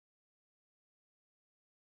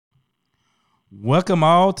Welcome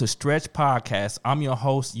all to Stretch Podcast. I'm your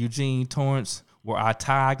host, Eugene Torrance, where our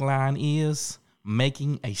tagline is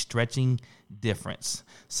making a stretching difference.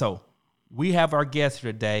 So we have our guest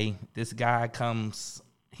here today. This guy comes,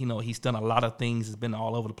 he's done a lot of things. He's been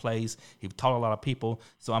all over the place. He's taught a lot of people.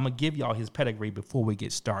 So I'm going to give y'all his pedigree before we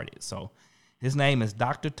get started. So his name is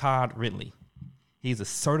Dr. Todd Ridley. He's a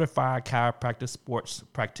certified chiropractic sports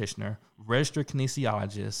practitioner, registered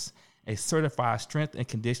kinesiologist, a certified strength and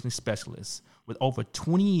conditioning specialist with over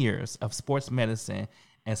 20 years of sports medicine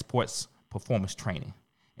and sports performance training.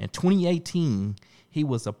 In 2018, he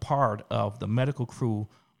was a part of the medical crew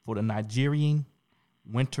for the Nigerian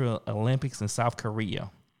Winter Olympics in South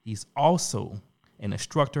Korea. He's also an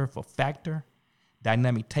instructor for Factor,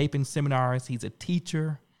 dynamic taping seminars. He's a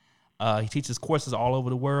teacher. He teaches courses all over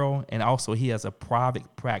the world, and also he has a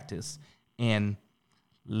private practice in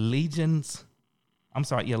Legence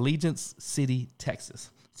City,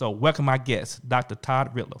 Texas. So welcome my guest, Dr.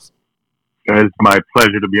 Todd Ridley. It's my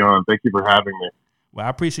pleasure to be on. Thank you for having me. Well, I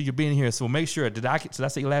appreciate you being here. So make sure, did I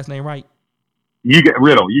say your last name right? You get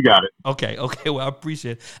Riddle. You got it. Okay. Well, I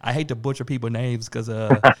appreciate it. I hate to butcher people's names because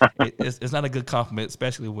it's not a good compliment,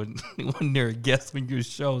 especially when they're a guest on your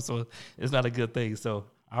show. So it's not a good thing. So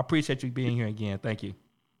I appreciate you being here again. Thank you.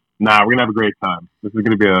 Nah, we're gonna have a great time. This is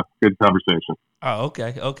gonna be a good conversation. Oh,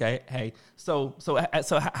 okay. Hey, so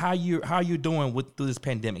how you doing through this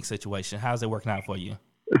pandemic situation? How's it working out for you?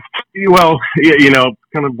 Well,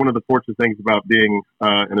 kind of one of the fortunate things about being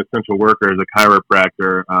an essential worker as a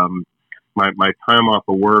chiropractor. My time off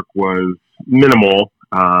of work was minimal,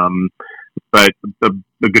 but the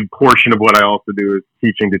good portion of what I also do is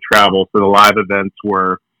teaching to travel. So the live events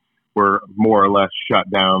were more or less shut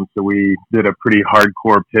down. So we did a pretty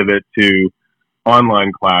hardcore pivot to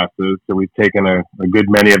online classes. So we've taken a good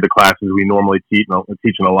many of the classes we normally teach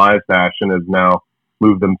in a live fashion, has now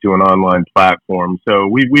moved them to an online platform. So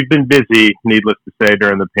we've been busy, needless to say,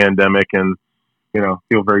 during the pandemic, and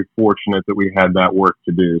feel very fortunate that we had that work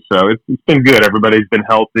to do. So it's been good. Everybody's been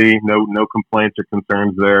healthy. No complaints or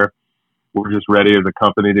concerns there. We're just ready as a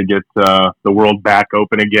company to get the world back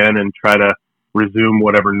open again and try to resume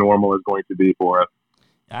whatever normal is going to be for us.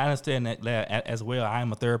 I understand that as well. I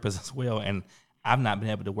am a therapist as well, and I've not been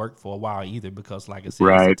able to work for a while either because, like I said,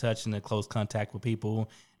 it's the touch and the close contact with people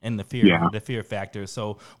and the fear factor.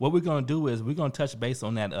 So what we're going to do is we're going to touch base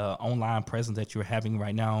on that online presence that you're having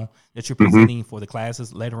right now, that you're presenting for the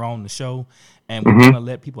classes later on in the show. And we're going to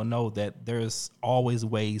let people know that there's always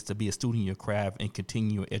ways to be a student in your craft and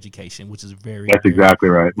continue your education, which is exactly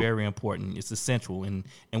right. Very important. It's essential. And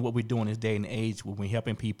what we're doing this day and age when we're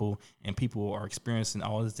helping people and people are experiencing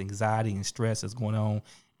all this anxiety and stress that's going on.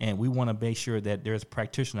 And we want to make sure that there's a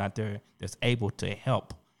practitioner out there that's able to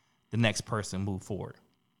help the next person move forward.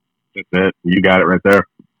 That's it. You got it right there.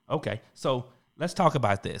 Okay. So let's talk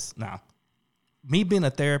about this. Now, me being a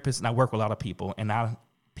therapist, and I work with a lot of people, and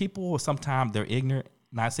people sometimes they're ignorant.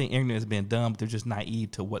 Not saying ignorant is being dumb, but they're just naive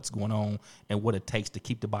to what's going on and what it takes to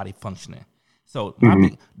keep the body functioning. So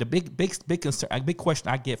the big concern, a big question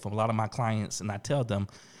I get from a lot of my clients, and I tell them,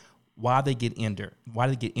 why they get injured,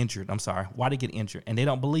 and they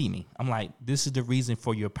don't believe me. I'm like, this is the reason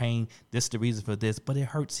for your pain. This is the reason for this, but it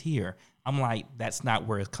hurts here. I'm like, that's not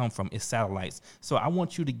where it come from. It's satellites. So I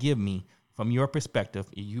want you to give me, from your perspective,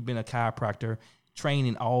 you've been a chiropractor, trained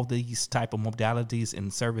in all these type of modalities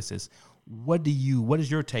and services. What is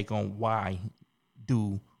your take on why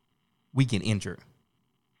do we get injured?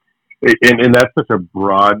 And that's such a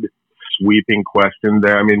broad, sweeping question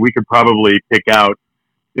there. I mean, we could probably pick out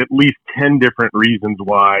at least 10 different reasons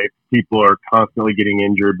why people are constantly getting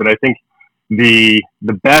injured. But I think the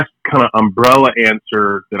best kind of umbrella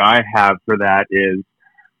answer that I have for that is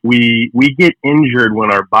we get injured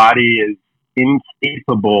when our body is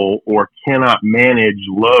incapable or cannot manage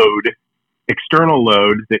external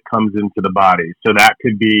load that comes into the body. So that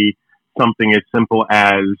could be something as simple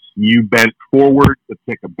as you bent forward to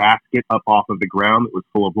pick a basket up off of the ground that was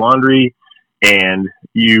full of laundry, and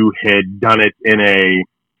you had done it in a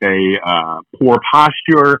poor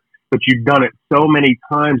posture, but you've done it so many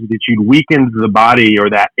times that you'd weakened the body or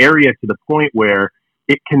that area to the point where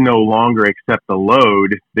it can no longer accept the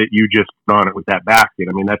load that you just put on it with that basket.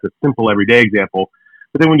 I mean, that's a simple everyday example.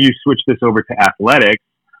 But then when you switch this over to athletics,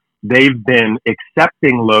 they've been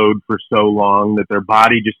accepting load for so long that their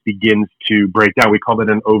body just begins to break down. We call it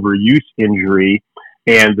an overuse injury,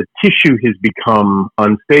 and the tissue has become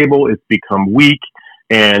unstable, it's become weak,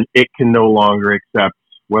 and it can no longer accept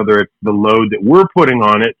whether it's the load that we're putting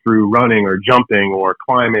on it through running or jumping or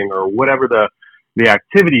climbing or whatever the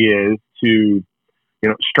activity is to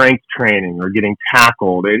strength training or getting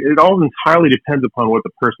tackled. It all entirely depends upon what the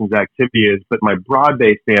person's activity is. But my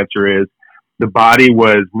broad-based answer is the body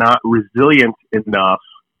was not resilient enough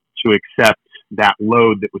to accept that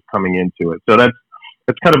load that was coming into it. So that's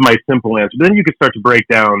kind of my simple answer. Then you can start to break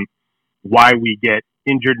down why we get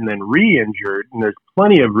injured and then re-injured. And there's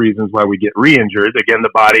plenty of reasons why we get re-injured. Again,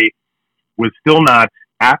 the body was still not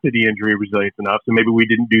after the injury resilient enough. So maybe we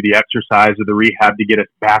didn't do the exercise or the rehab to get us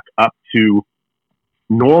back up to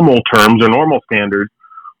normal terms or normal standards,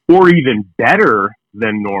 or even better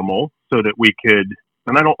than normal, so that we could,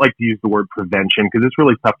 and I don't like to use the word prevention because it's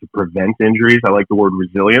really tough to prevent injuries. I like the word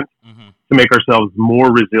resilience to make ourselves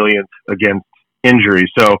more resilient against injury.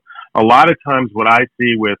 So a lot of times what I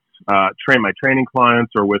see with my training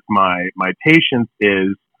clients or with my patients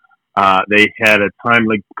is they had a time,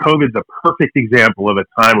 like COVID's a perfect example of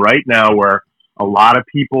a time right now where a lot of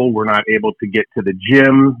people were not able to get to the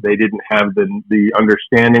gym. They didn't have the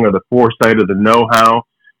understanding or the foresight or the know-how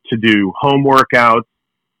to do home workouts.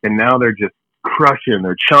 And now they're just crushing.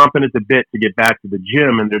 They're chomping at the bit to get back to the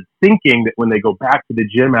gym. And they're thinking that when they go back to the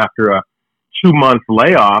gym after a 2-month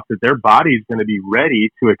layoff, that their body is going to be ready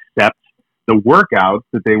to accept the workouts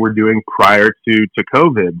that they were doing prior to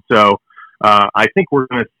COVID. So I think we're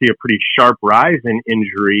going to see a pretty sharp rise in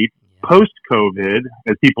injury post-COVID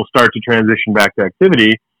as people start to transition back to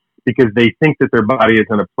activity because they think that their body is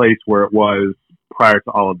in a place where it was prior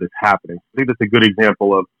to all of this happening. I think that's a good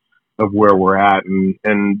example of where we're at.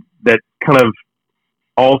 And that kind of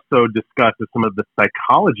also discusses some of the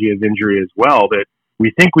psychology of injury as well, that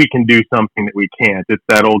we think we can do something that we can't. It's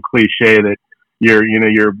that old cliche that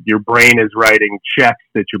your brain is writing checks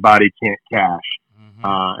that your body can't cash.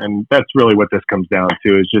 And that's really what this comes down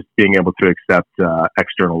to, is just being able to accept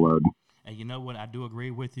external load. And you know what? I do agree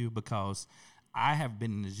with you because I have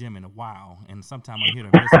been in the gym in a while, and sometimes I'm here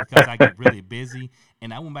to miss because I get really busy.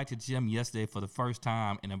 And I went back to the gym yesterday for the first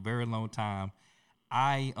time in a very long time.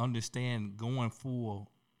 I understand going full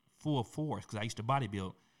force because I used to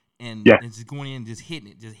bodybuild, and just going in, just hitting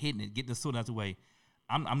it, getting the sweat out the way.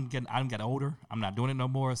 I'm getting older. I'm not doing it no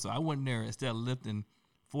more. So I went in there, instead of lifting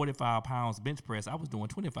 45 pounds bench press, I was doing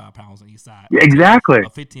 25 pounds on each side. Exactly.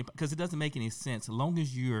 15, because it doesn't make any sense. As long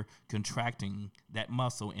as you're contracting that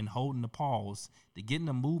muscle and holding the pause to getting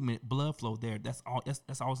the movement, blood flow there, that's all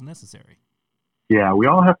that's necessary. Yeah, we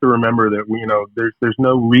all have to remember that there's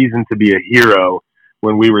no reason to be a hero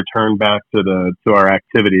when we return back to our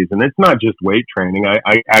activities. And it's not just weight training.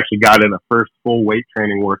 I actually got in a first full weight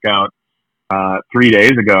training workout 3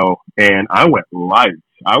 days ago, and I went light.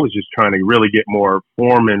 I was just trying to really get more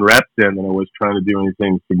form and reps in than I was trying to do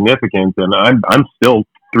anything significant. And I'm still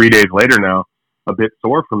 3 days later now a bit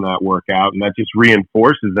sore from that workout. And that just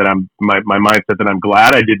reinforces that my mindset that I'm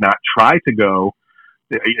glad I did not try to go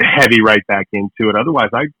heavy right back into it. Otherwise,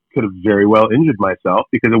 I could have very well injured myself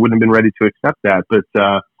because I wouldn't have been ready to accept that. But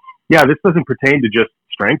this doesn't pertain to just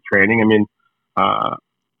strength training. I mean,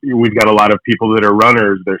 we've got a lot of people that are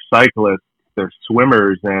runners, they're cyclists, they're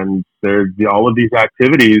swimmers, and all of these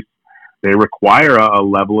activities, they require a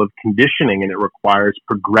level of conditioning, and it requires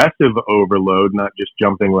progressive overload, not just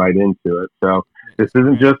jumping right into it. So this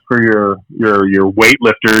isn't just for your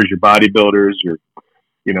weightlifters, your bodybuilders,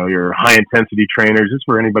 your high intensity trainers. It's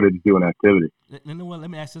for anybody to do an activity. You know what? Let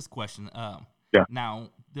me ask this question. Now,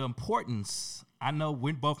 the importance. I know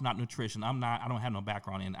we're both not nutrition. I don't have no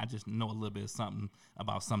background in it. I just know a little bit of something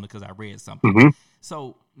about something because I read something. Mm-hmm.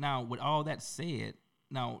 So now, with all that said,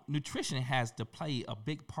 now nutrition has to play a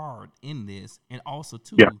big part in this, and also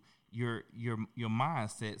too your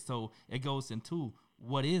mindset. So it goes into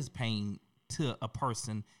what is pain to a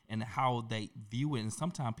person and how they view it. And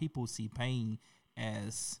sometimes people see pain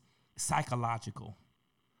as psychological.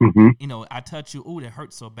 Mm-hmm. I touch you, that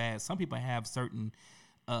hurts so bad. Some people have certain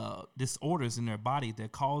disorders in their body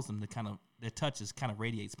that cause them to their touches kind of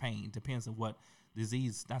radiates pain. Depends on what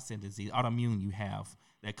disease, not saying disease, autoimmune you have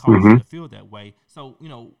that causes you to feel that way. So,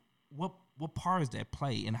 what part is that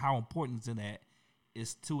play, and how important is that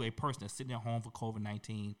is to a person that's sitting at home for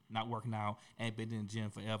COVID-19, not working out, and been in the gym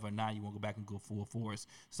forever. Now you want to go back and go full force.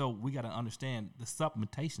 So we got to understand the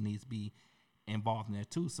supplementation needs to be involved in that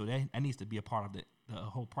too. So that needs to be a part of the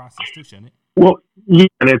whole process too, shouldn't it? Well, yeah,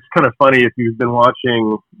 and it's kind of funny if you've been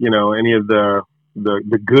watching, any of the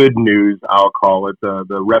good news, I'll call it,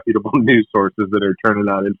 the reputable news sources that are turning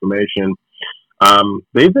out information.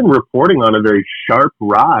 They've been reporting on a very sharp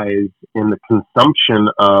rise in the consumption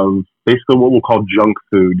of basically what we'll call junk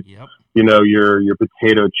food. Yep. Your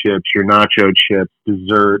potato chips, your nacho chips,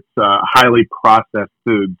 desserts, highly processed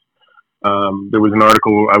foods. There was an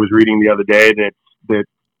article I was reading the other day that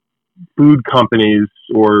food companies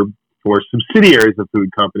or or subsidiaries of food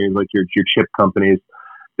companies like your chip companies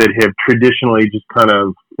that have traditionally just kind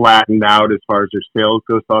of flattened out as far as their sales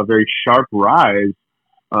go, saw a very sharp rise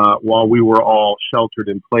while we were all sheltered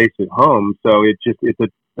in place at home. So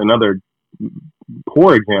another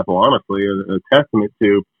poor example, honestly, a testament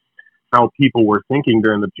to how people were thinking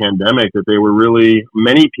during the pandemic, that they were really,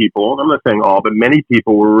 many people, I'm not saying all, but many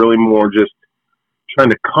people were really more just trying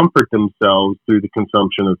to comfort themselves through the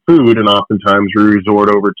consumption of food, and oftentimes we resort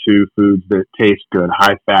over to foods that taste good,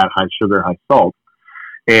 high fat, high sugar, high salt.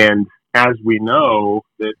 And as we know,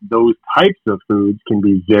 that those types of foods can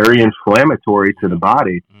be very inflammatory to the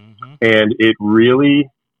body. Mm-hmm. And it really,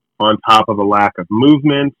 on top of a lack of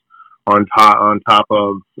movement, on top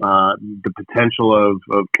of the potential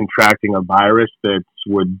of contracting a virus that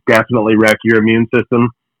would definitely wreck your immune system,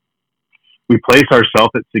 we place ourselves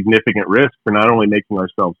at significant risk for not only making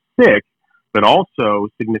ourselves sick, but also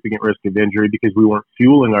significant risk of injury because we weren't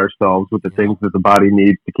fueling ourselves with the things that the body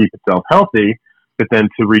needs to keep itself healthy, but then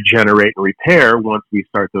to regenerate and repair once we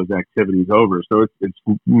start those activities over. So it's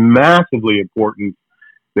massively important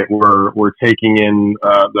that we're taking in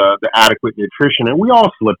the adequate nutrition, and we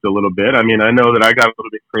all slipped a little bit. I mean, I know that I got a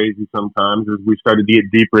little bit crazy sometimes as we started to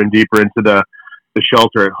get deeper and deeper into the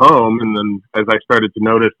shelter at home, and then as I started to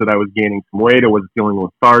notice that I was gaining some weight, I was feeling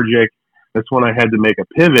lethargic. That's when I had to make a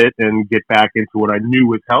pivot and get back into what I knew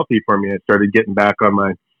was healthy for me. I started getting back on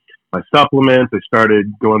my supplements. I started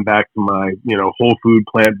going back to my whole food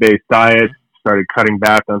plant-based diet. Started cutting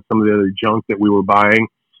back on some of the other junk that we were buying.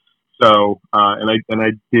 So, and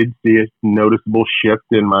I did see a noticeable shift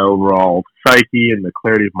in my overall psyche and the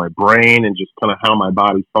clarity of my brain and just kind of how my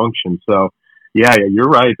body functions. So, yeah, you're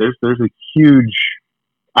right. There's a huge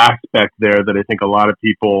aspect there that I think a lot of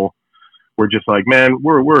people were just like, man,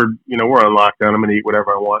 we're on lockdown. I'm going to eat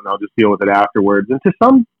whatever I want and I'll just deal with it afterwards. And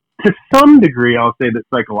to some degree, I'll say that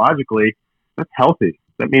psychologically, that's healthy.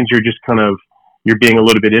 That means you're being a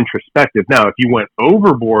little bit introspective. Now, if you went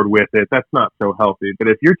overboard with it, that's not so healthy. But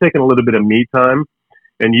if you're taking a little bit of me time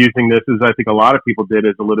and using this as I think a lot of people did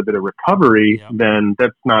as a little bit of recovery, then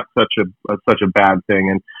that's not such a bad thing.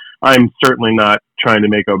 And I'm certainly not trying to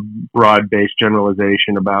make a broad-based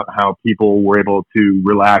generalization about how people were able to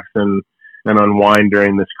relax and unwind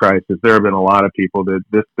during this crisis. There have been a lot of people that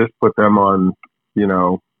this put them on,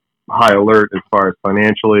 high alert as far as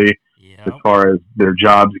financially, as far as their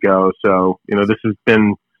jobs go. So, this has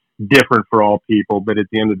been different for all people, but at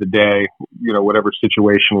the end of the day, whatever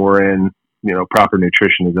situation we're in, proper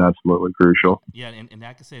nutrition is absolutely crucial. Yeah. And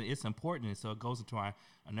like I said, it's important. And so it goes into our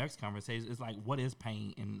next conversation. It's like, what is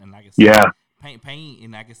pain? And like I said, pain,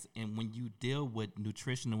 and I guess, and when you deal with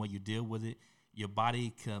nutrition and when you deal with it, your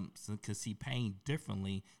body can see pain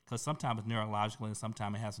differently because sometimes it's neurological and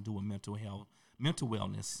sometimes it has to do with mental health. Mental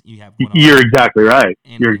wellness you have going on. You're exactly right.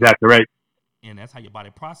 You're exactly right. And that's how your body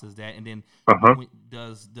processes that. And then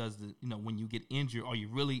does when you get injured, are you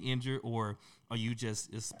really injured or are you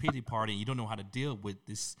just it's pity party and you don't know how to deal with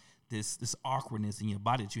this awkwardness in your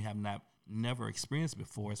body that you have never experienced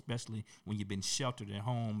before, especially when you've been sheltered at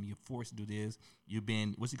home, you're forced to do this, you've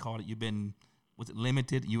been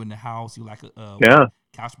limited, you in the house, you like a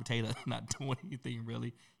couch potato, not doing anything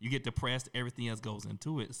really. You get depressed, everything else goes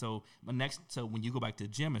into it. So when you go back to the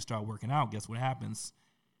gym and start working out, guess what happens?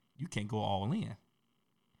 You can't go all in.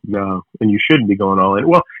 No, and you shouldn't be going all in.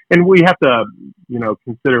 Well, and we have to,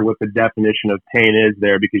 consider what the definition of pain is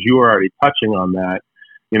there because you were already touching on that.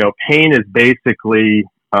 Pain is basically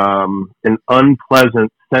an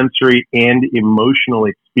unpleasant sensory and emotional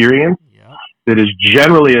experience that is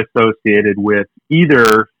generally associated with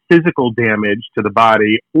either physical damage to the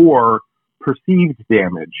body or perceived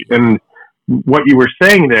damage. And what you were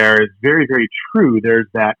saying there is very, very true. There's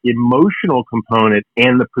that emotional component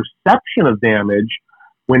and the perception of damage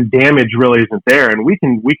when damage really isn't there. And we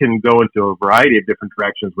can go into a variety of different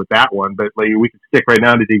directions with that one, but we can stick right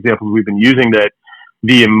now to the examples we've been using, that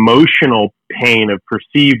the emotional pain of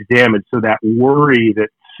perceived damage. So that worry that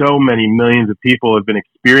so many millions of people have been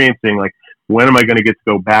experiencing, like, when am I going to get to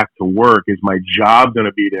go back to work? Is my job going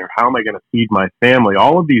to be there? How am I going to feed my family?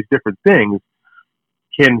 All of these different things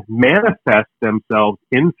can manifest themselves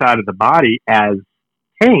inside of the body as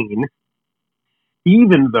pain,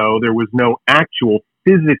 even though there was no actual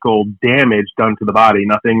physical damage done to the body.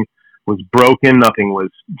 Nothing was broken, nothing was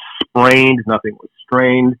sprained, nothing was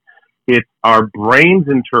strained. It's our brain's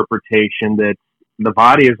interpretation that the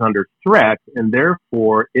body is under threat, and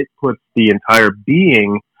therefore it puts the entire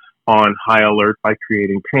being on high alert by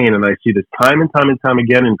creating pain. And I see this time and time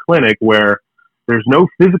again in clinic where there's no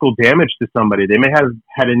physical damage to somebody. They may have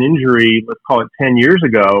had an injury, let's call it 10 years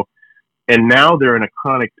ago, And now they're in a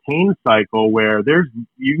chronic pain cycle where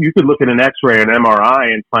you could look at an X-ray, an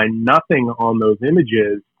MRI, and find nothing on those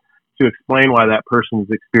images to explain why that person is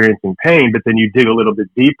experiencing pain. But then you dig a little bit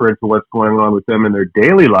deeper into what's going on with them in their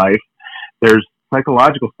daily life. There's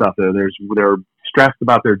psychological stuff there. They're stressed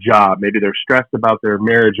about their job. Maybe they're stressed about their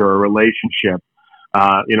marriage or a relationship.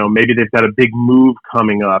 Maybe they've got a big move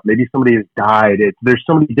coming up. Maybe somebody has died. There's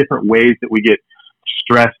so many different ways that we get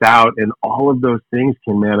stressed out, and all of those things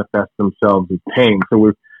can manifest themselves as pain.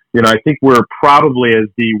 So I think we're probably, as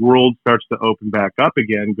the world starts to open back up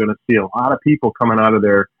again, going to see a lot of people coming out of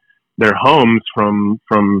their homes from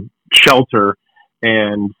shelter,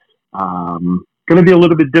 and going to be a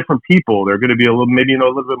little bit different people. They're going to be a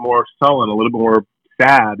little bit more sullen, a little bit more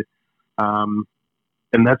sad.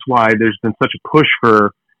 And that's why there's been such a push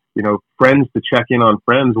for, friends to check in on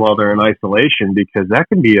friends while they're in isolation, because that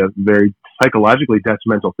can be a very psychologically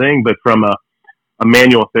detrimental thing. But from a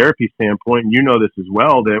manual therapy standpoint, and this as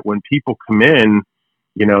well, that when people come in,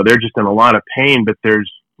 they're just in a lot of pain, but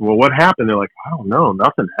what happened? They're like, I don't know,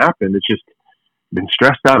 nothing happened. It's just been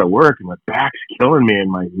stressed out at work, and my back's killing me,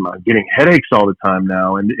 and I'm getting headaches all the time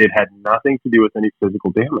now. And it had nothing to do with any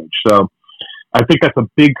physical damage. So I think that's a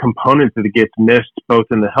big component that gets missed both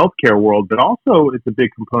in the healthcare world, but also it's a big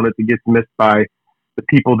component that gets missed by the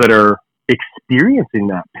people that are experiencing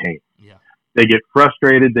that pain. Yeah. They get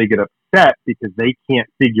frustrated, they get upset because they can't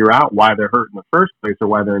figure out why they're hurt in the first place or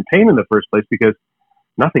why they're in pain in the first place, because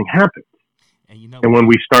nothing happened. And when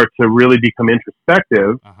we start to really become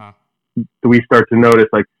introspective, we start to notice,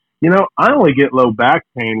 like, I only get low back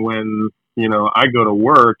pain when, I go to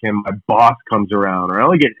work and my boss comes around, or I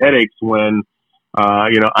only get headaches when,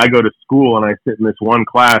 I go to school and I sit in this one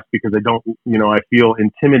class because I feel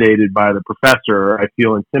intimidated by the professor, or I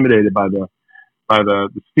feel intimidated by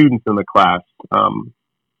the students in the class.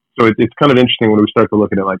 So it's kind of interesting when we start to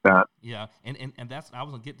look at it like that. Yeah, and that's, I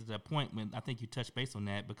was gonna get to that point when I think you touched base on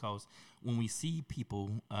that, because when we see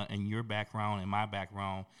people in your background and my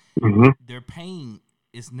background, their pain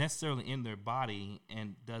is necessarily in their body,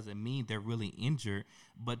 and doesn't mean they're really injured.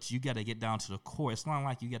 But you got to get down to the core. It's not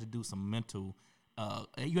like you got to do some mental.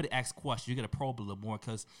 You got to ask questions. You got to probe a little more,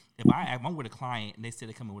 because if I'm with a client and they say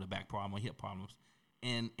they come in with a back problem or hip problems,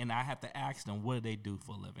 and I have to ask them, what do they do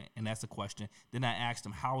for a living? And that's a question. Then I ask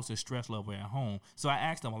them, how is their stress level at home? So I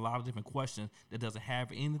ask them a lot of different questions that doesn't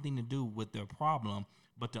have anything to do with their problem,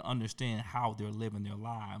 but to understand how they're living their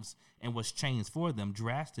lives and what's changed for them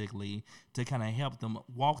drastically, to kind of help them,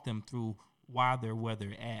 walk them through why they're where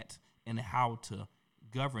they're at, and how to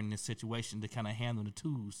govern this situation, to kind of handle the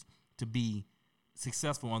tools to be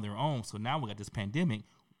successful on their own. So now we got this pandemic.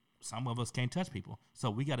 Some of us can't touch people,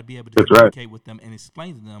 so we got to be able to communicate with them and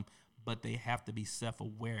explain to them. But they have to be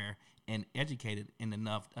self-aware and educated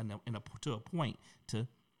to a point to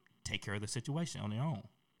take care of the situation on their own.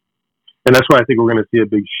 And that's why I think we're going to see a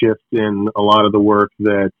big shift in a lot of the work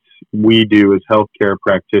that we do as healthcare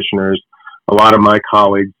practitioners. A lot of my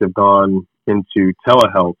colleagues have gone into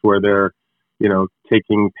telehealth, where they're,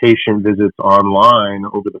 taking patient visits online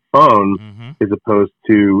over the phone as opposed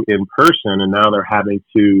to in person. And now they're having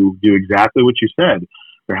to do exactly what you said.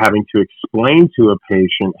 They're having to explain to a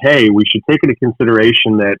patient, hey, we should take into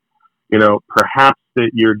consideration that, perhaps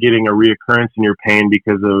that you're getting a reoccurrence in your pain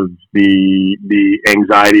because of the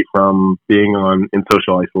anxiety from being in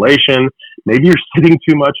social isolation. Maybe you're sitting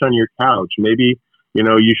too much on your couch. Maybe,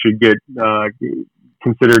 you should get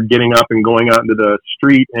consider getting up and going out into the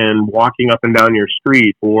street and walking up and down your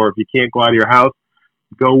street. Or if you can't go out of your house,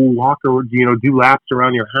 go walk, or, do laps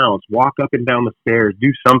around your house, walk up and down the stairs,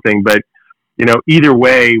 do something. But, either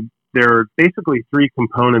way, there are basically three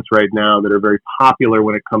components right now that are very popular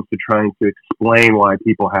when it comes to trying to explain why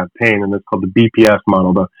people have pain. And it's called the BPS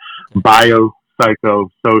model, the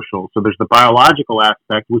biopsychosocial. So there's the biological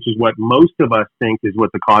aspect, which is what most of us think is what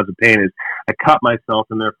the cause of pain is. I cut myself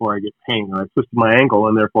and therefore I get pain, or I twisted my ankle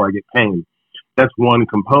and therefore I get pain. That's one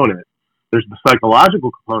component. There's the psychological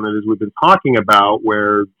component, as we've been talking about,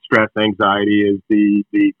 where stress, anxiety is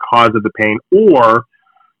the cause of the pain, or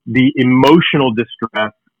the emotional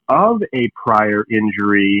distress of a prior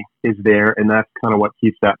injury is there, and that's kind of what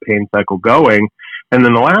keeps that pain cycle going. And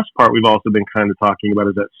then the last part we've also been kind of talking about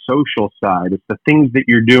is that social side. It's the things that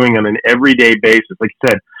you're doing on an everyday basis. Like you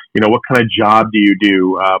said, what kind of job do you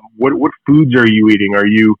do? What foods are you eating? Are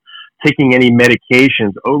you taking any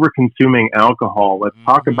medications? Over-consuming alcohol? Let's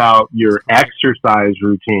talk about your exercise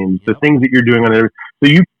routines, the things that you're doing on it.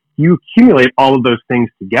 So you accumulate all of those things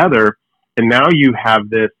together, and now you have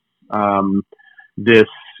this this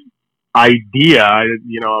idea,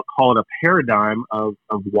 I'll call it a paradigm of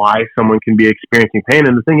why someone can be experiencing pain.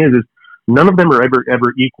 And the thing is none of them are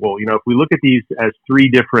ever equal. You know, if we look at these as three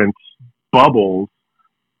different bubbles,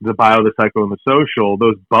 the bio, the psycho, and the social,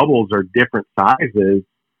 those bubbles are different sizes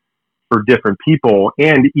for different people.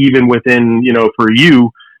 And even within, you know, for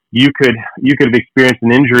you could have experienced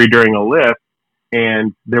an injury during a lift,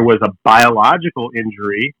 and there was a biological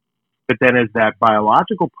injury, but then as that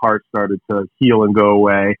biological part started to heal and go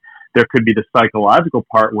away, there could be the psychological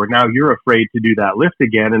part where now you're afraid to do that lift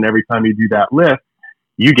again, and every time you do that lift,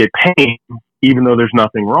 you get pain, even though there's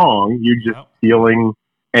nothing wrong. You're just feeling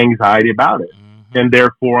anxiety about it. And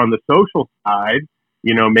therefore, on the social side,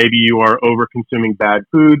 you know, maybe you are over consuming bad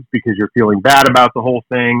foods because you're feeling bad about the whole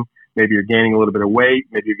thing. Maybe you're gaining a little bit of weight.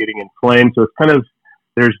 Maybe you're getting inflamed. So it's kind of,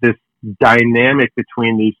 there's this dynamic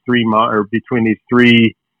between these three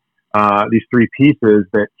pieces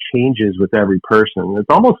that changes with every person. It's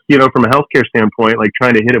almost, you know, from a healthcare standpoint, like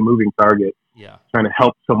trying to hit a moving target, trying to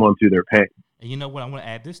help someone through their pain. And you know what? I want to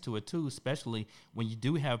add this to it too, especially when you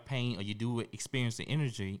do have pain or you do experience an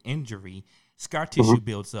injury, scar tissue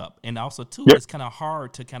builds up. And also too, it's kind of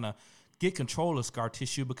hard to kind of get control of scar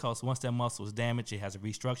tissue because once that muscle is damaged, it has to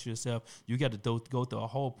restructure itself. You got to go through a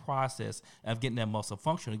whole process of getting that muscle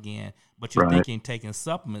function again. But you're thinking taking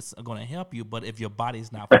supplements are going to help you. But if your body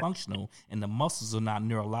is not functional and the muscles are not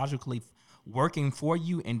neurologically working for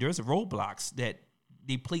you, and there's roadblocks that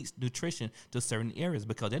depletes nutrition to certain areas,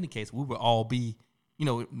 because in any case, we will all be, you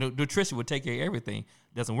know, nutrition would take care of everything.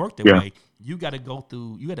 Doesn't work that way. You got to go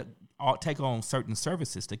through, you got to take on certain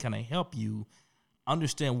services to kind of help you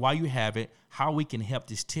understand why you have it, how we can help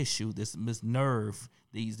this tissue, this nerve,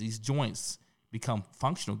 these joints become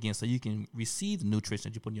functional again, so you can receive the nutrition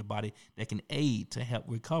that you put in your body that can aid to help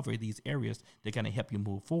recover these areas that kind of help you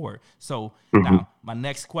move forward. So now my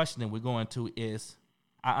next question that we're going to is,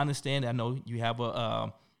 I understand, I know you have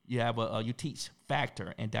you teach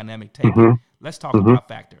factor and dynamic taping. Let's talk about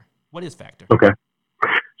factor. What is factor? Okay.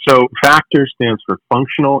 So factor stands for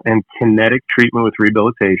functional and kinetic treatment with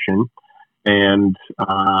rehabilitation. And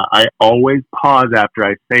I always pause after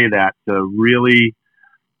I say that to really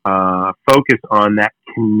focus on that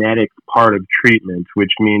kinetic part of treatment,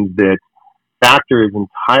 which means that factor is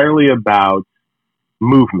entirely about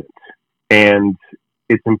movement and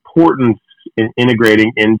its importance in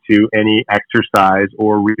integrating into any exercise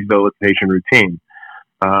or rehabilitation routine.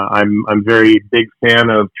 I'm very big fan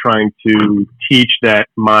of trying to teach that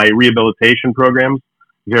my rehabilitation programs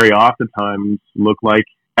very oftentimes look like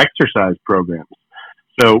exercise programs.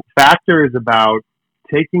 So factor is about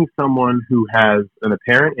taking someone who has an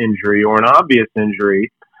apparent injury or an obvious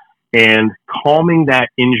injury and calming that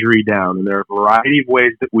injury down. And there are a variety of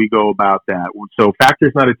ways that we go about that. So factor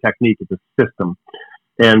is not a technique, it's a system.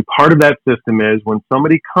 And part of that system is when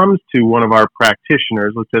somebody comes to one of our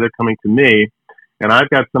practitioners, let's say they're coming to me, and I've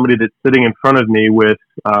got somebody that's sitting in front of me with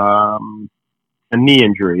a knee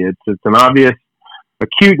injury. It's an obvious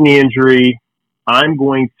acute knee injury. I'm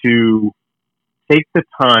going to take the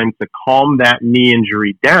time to calm that knee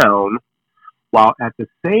injury down while at the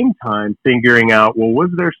same time figuring out, well, was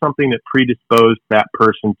there something that predisposed that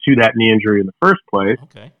person to that knee injury in the first place?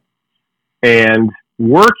 Okay. And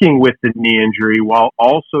working with the knee injury while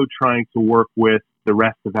also trying to work with the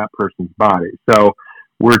rest of that person's body. So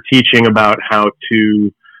we're teaching about how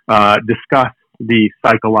to discuss the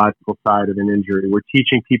psychological side of an injury. We're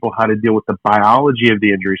teaching people how to deal with the biology of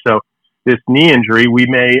the injury. So this knee injury, we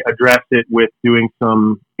may address it with doing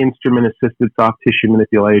some instrument-assisted soft tissue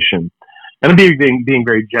manipulation. And I'm being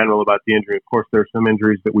very general about the injury. Of course, there are some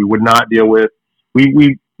injuries that we would not deal with.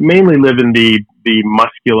 We mainly live in the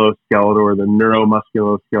musculoskeletal or the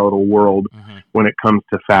neuromusculoskeletal world when it comes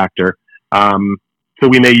to factor. So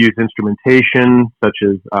we may use instrumentation, such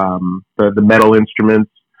as the metal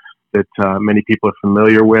instruments that many people are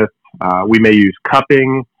familiar with. We may use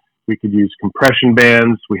cupping. We could use compression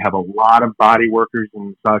bands. We have a lot of body workers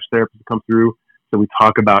and massage therapists that come through. So we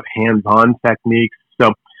talk about hands-on techniques.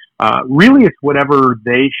 So really it's whatever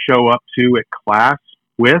they show up to at class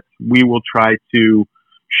with. We will try to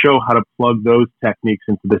show how to plug those techniques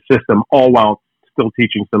into the system, all while still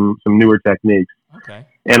teaching some newer techniques. Okay.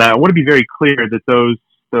 And I want to be very clear that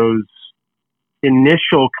those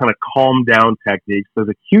initial kind of calm down techniques, those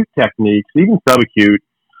acute techniques, even subacute,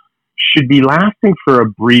 should be lasting for a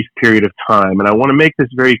brief period of time. And I want to make this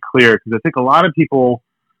very clear because I think a lot of people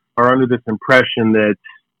are under this impression that,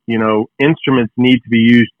 you know, instruments need to be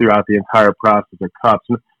used throughout the entire process of cups.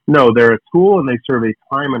 No, they're a tool and they serve a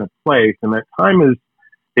time and a place, and that time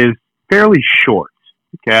is fairly short.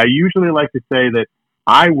 Okay, I usually like to say that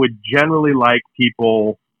I would generally like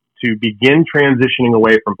people to begin transitioning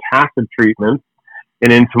away from passive treatments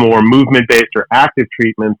and into more movement-based or active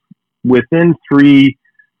treatments within 3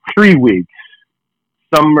 3 weeks.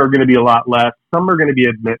 Some are going to be a lot less. Some are going to be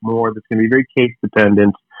a bit more. That's going to be very case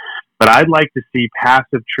dependent. But I'd like to see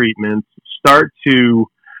passive treatments start to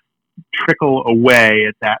trickle away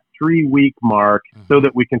at that 3-week mark so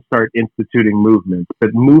that we can start instituting movement.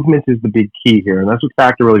 But movement is the big key here. And that's what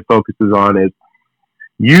Factor really focuses on, is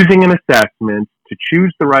using an assessment to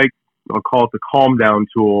choose the right, I'll call it the calm down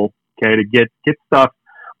tool, okay, to get stuff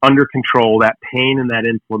under control, that pain and that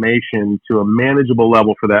inflammation to a manageable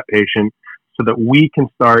level for that patient, so that we can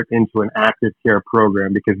start into an active care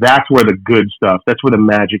program, because that's where the good stuff, that's where the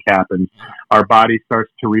magic happens. Our body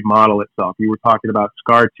starts to remodel itself. You were talking about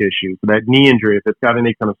scar tissue. So that knee injury, if it's got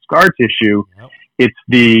any kind of scar tissue, it's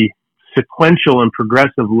the sequential and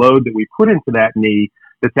progressive load that we put into that knee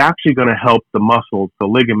that's actually going to help the muscles, the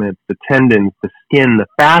ligaments, the tendons, the skin, the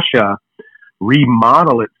fascia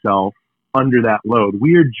remodel itself under that load.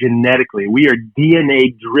 We are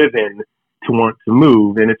DNA driven to want to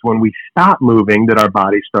move, and it's when we stop moving that our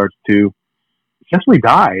body starts to essentially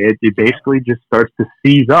die. It basically just starts to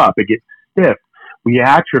seize up. It gets stiff. We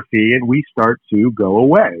atrophy, and we start to go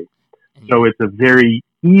away. So it's a very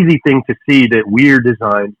easy thing to see that we're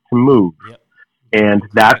designed to move. And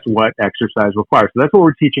that's what exercise requires. So that's what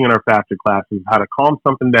we're teaching in our Factor classes, how to calm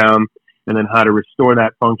something down, and then how to restore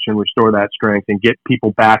that function, restore that strength, and get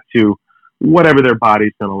people back to whatever their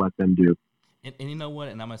body's going to let them do. And you know what?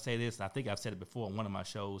 And I'm going to say this. I think I've said it before on one of my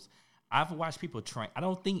shows. I've watched people train. I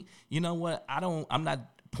don't think, you know what? I'm not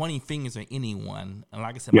pointing fingers at anyone. And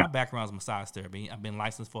like I said, my background is massage therapy. I've been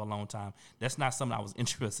licensed for a long time. That's not something I was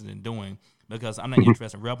interested in doing, because I'm not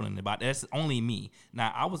interested in rebelling about it. That's only me.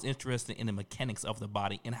 Now, I was interested in the mechanics of the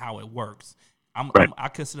body and how it works. I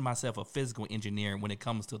consider myself a physical engineer when it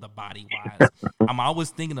comes to the body wise. I'm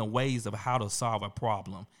always thinking of ways of how to solve a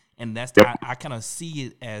problem. And that's I kind of see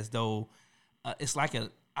it as though it's like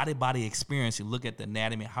a out-of-body experience. You look at the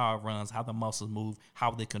anatomy, how it runs, how the muscles move,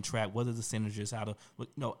 how they contract, what are the synergies,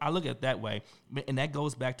 I look at it that way. And that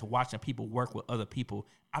goes back to watching people work with other people.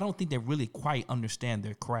 I don't think they really quite understand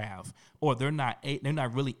their craft, or they're not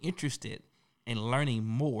really interested in learning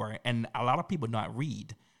more. And a lot of people not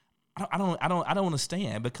read. I don't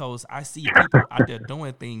understand, because I see people out there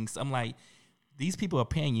doing things. I'm like, these people are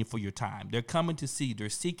paying you for your time. They're coming to see. They're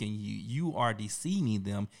seeking you. You are deceiving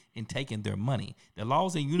them and taking their money. The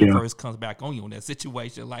laws of the universe comes back on you in that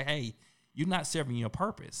situation. Like, hey, you're not serving your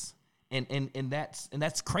purpose, and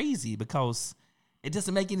that's crazy, because it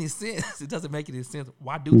doesn't make any sense. It doesn't make any sense.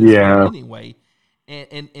 Why do this anyway?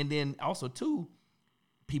 And then also too,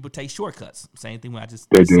 people take shortcuts. Same thing when I just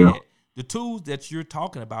said. The tools that you're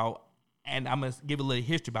talking about, and I'm gonna give a little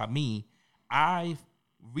history about me. I've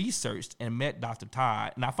researched and met Dr.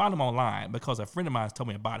 Todd, and I found him online because a friend of mine told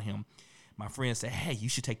me about him. My friend said, hey, you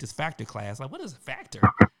should take this Factor class. Like, what is a Factor?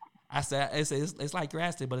 I said, it's like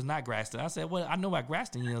Graston, but it's not Graston. I said, well, I know what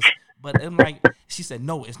Graston is, but I'm like, she said,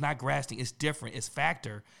 no, it's not Graston. It's different. It's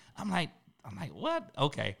Factor. I'm like, what?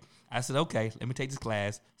 Okay. I said, okay, let me take this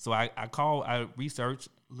class. So I researched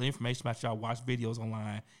the information about y'all, watch videos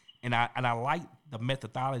online, and I like the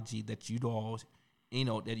methodology that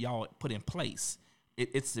that y'all put in place.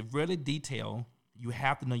 It's really detailed. You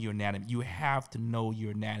have to know your anatomy. You have to know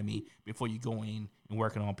your anatomy before you go in and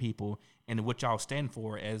working on people. And what y'all stand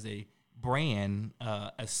for as a brand,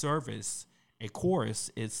 a service, a course,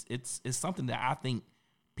 it's something that I think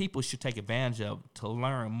people should take advantage of to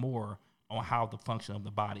learn more on how the function of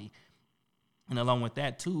the body. And along with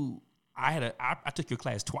that too, I took your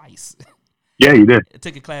class twice. Yeah, you did. I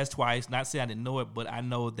took a class twice. Not saying I didn't know it, but I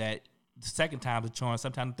know that the second time's a charm,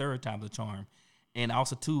 sometimes the third time's a charm. And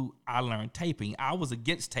also, too, I learned taping. I was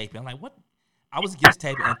against taping. I'm like, what? I was against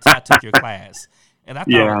taping until I took your class. And I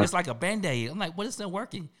thought it's like a Band-Aid. I'm like, what is that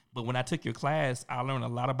working? But when I took your class, I learned a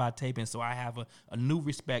lot about taping. So I have a new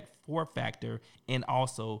respect for Factor and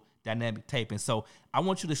also dynamic taping. So I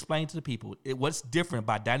want you to explain to the people what's different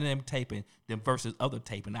about dynamic taping than versus other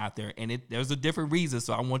taping out there. And there's a different reason.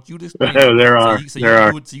 So I want you to explain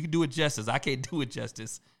it. So you can do it justice. I can't do it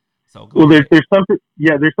justice. So there's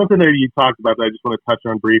something there you talked about that I just want to touch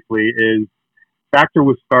on briefly. Is Factor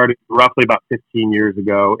was started roughly about 15 years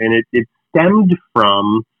ago, and it stemmed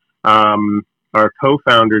from our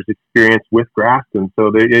co-founders' experience with Graston.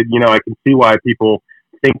 So I can see why people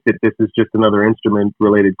think that this is just another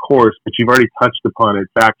instrument-related course, but you've already touched upon it.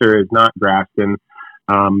 Factor is not Graston.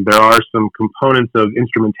 There are some components of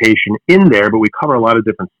instrumentation in there, but we cover a lot of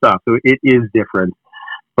different stuff, so it is different.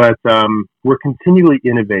 But we're continually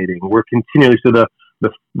innovating. So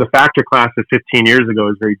the Factor class of 15 years ago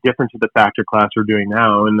is very different to the Factor class we're doing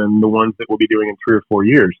now, and then the ones that we'll be doing in 3 or 4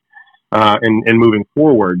 years, and moving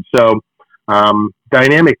forward. So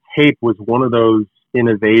dynamic tape was one of those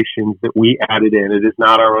innovations that we added in. It is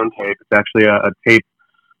not our own tape. It's actually a tape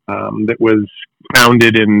that was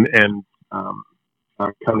founded and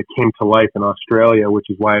kind of came to life in Australia, which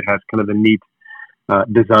is why it has kind of a neat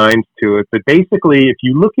designs to it. But basically, if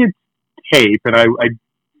you look at tape, and I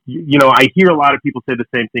hear a lot of people say the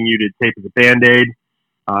same thing you did. Tape is a Band-Aid.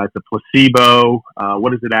 It's a placebo.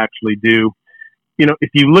 What does it actually do? If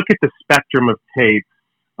you look at the spectrum of tape,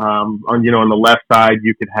 on the left side,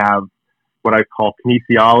 you could have what I call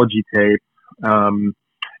kinesiology tape.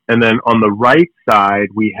 And then on the right side,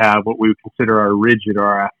 we have what we would consider our rigid or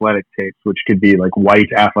our athletic tapes, which could be like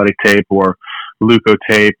white athletic tape or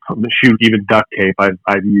leukotape, even duct tape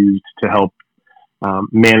I've used to help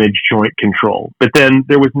manage joint control. But then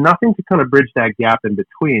there was nothing to kind of bridge that gap in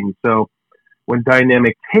between. So when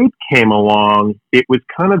dynamic tape came along, it was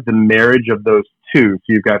kind of the marriage of those two. So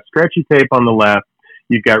you've got stretchy tape on the left,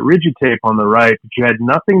 you've got rigid tape on the right, but you had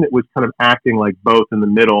nothing that was kind of acting like both in the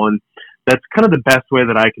middle. And that's kind of the best way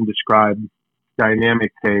that I can describe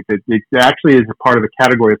dynamic tape. It actually is a part of a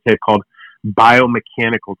category of tape called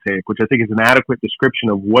biomechanical tape, which I think is an adequate description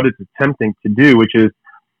of what it's attempting to do, which is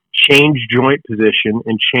change joint position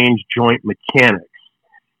and change joint mechanics.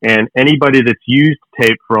 And anybody that's used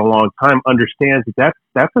tape for a long time understands that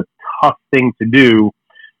that's a tough thing to do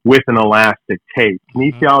with an elastic tape.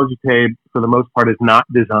 Kinesiology tape, for the most part, is not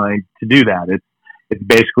designed to do that. It's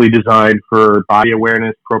basically designed for body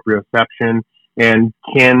awareness, proprioception, and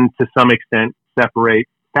can, to some extent, separate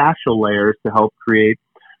fascial layers to help create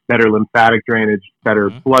better lymphatic drainage, better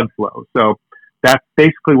blood flow. So that's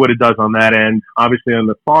basically what it does on that end. Obviously, on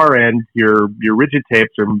the far end, your rigid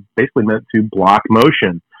tapes are basically meant to block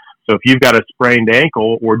motion. So if you've got a sprained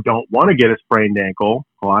ankle or don't want to get a sprained ankle,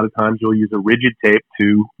 a lot of times you'll use a rigid tape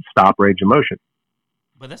to stop range of motion.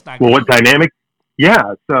 But that's not what dynamic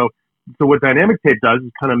tape does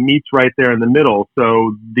is kind of meets right there in the middle.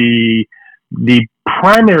 So the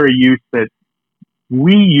primary use that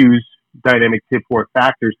we use dynamic tape for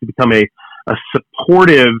factors to become a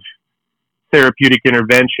supportive therapeutic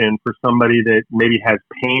intervention for somebody that maybe has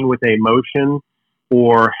pain with a motion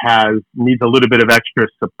or needs a little bit of extra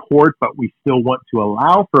support, but we still want to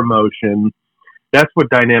allow for motion. That's what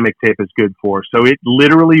dynamic tape is good for. So it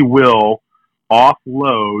literally will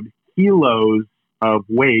offload kilos of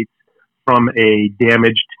weight from a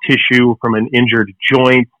damaged tissue, from an injured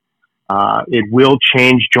joint. It will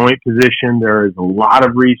change joint position. There is a lot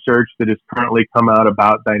of research that has currently come out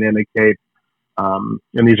about dynamic tape. And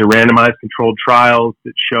these are randomized controlled trials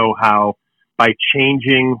that show how by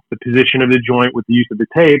changing the position of the joint with the use of the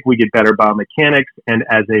tape, we get better biomechanics. And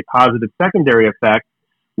as a positive secondary effect,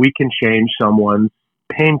 we can change someone's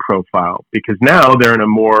pain profile because now they're in a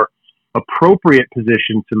more appropriate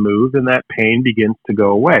position to move and that pain begins to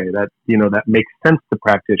go away. That makes sense to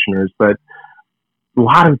practitioners, but a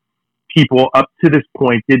lot of people up to this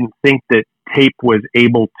point didn't think that tape was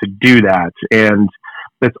able to do that. And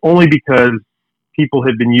that's only because people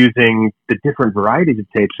have been using the different varieties of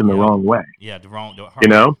tapes in the wrong way. Yeah, the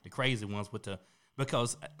crazy ones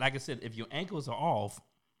because like I said, if your ankles are off,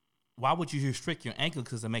 why would you restrict your ankle?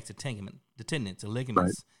 Because it makes the tendons, the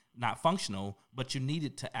ligaments not functional, but you need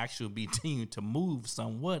it to actually be continued to move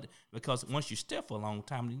somewhat because once you're stiff for a long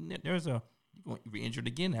time, you're going to be injured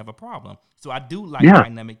again and have a problem. So I do like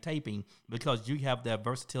dynamic taping because you have that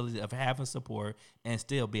versatility of having support and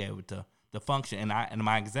still be able to function. And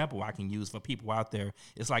my example I can use for people out there,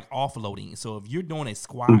 it's like offloading. So if you're doing a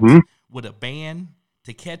squat with a band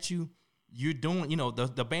to catch you, you're doing,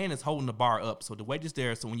 the band is holding the bar up. So the weight is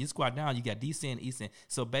there. So when you squat down, you got descend, ascend.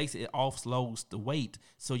 So basically it offloads the weight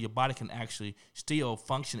so your body can actually still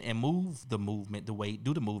function and move the movement, the weight,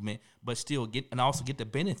 do the movement, but still get the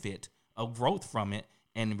benefit of growth from it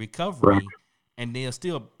and recovery. And they'll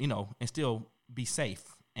still, and still be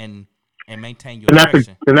safe and maintain your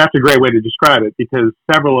direction. And that's a great way to describe it because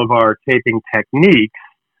several of our taping techniques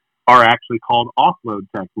are actually called offload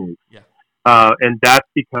techniques. Yeah. And that's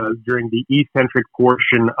because during the eccentric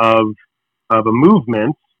portion of a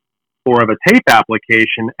movement or of a tape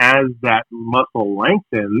application, as that muscle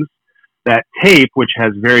lengthens, that tape, which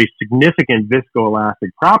has very significant viscoelastic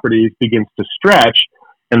properties, begins to stretch,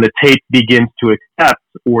 and the tape begins to accept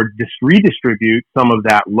or redistribute some of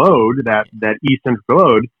that load, that eccentric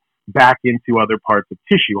load, back into other parts of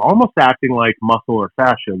tissue, almost acting like muscle or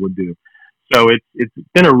fascia would do. So it's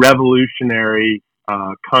been a revolutionary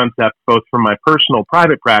concept, both from my personal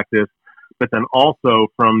private practice, but then also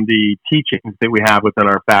from the teachings that we have within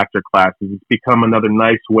our factor classes. It's become another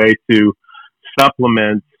nice way to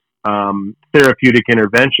supplement therapeutic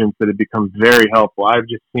interventions that have become very helpful. I've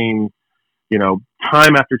just seen,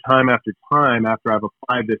 time after time after time, after I've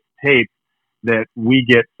applied this tape, that we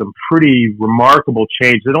get some pretty remarkable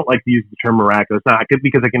change. I don't like to use the term miraculous, not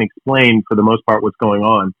because I can explain for the most part what's going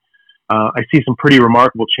on. I see some pretty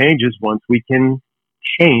remarkable changes once we can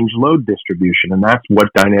change load distribution, and that's what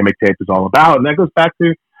dynamic tape is all about. And that goes back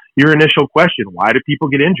to your initial question. Why do people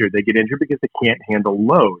get injured? They get injured because they can't handle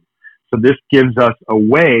load. So this gives us a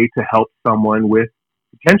way to help someone with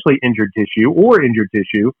potentially injured tissue or injured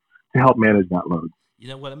tissue to help manage that load. You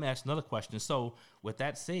know what? Let me ask another question. So with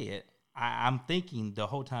that said, I'm thinking the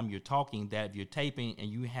whole time you're talking that if you're taping and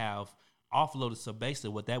you have offloaded, so basically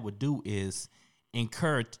what that would do is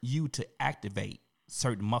encourage you to activate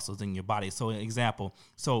certain muscles in your body. So an example,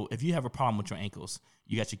 so if you have a problem with your ankles,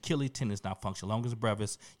 you got your Achilles tendons not functioning, longus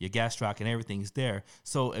brevis, your gastroc, and everything is there.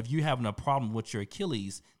 So if you're having a problem with your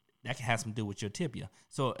Achilles, that can have something to do with your tibia.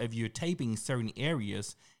 So if you're taping certain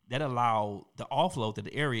areas, that allow the offload to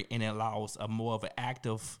the area, and it allows a more of an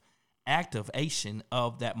activation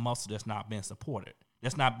of that muscle that's not being supported.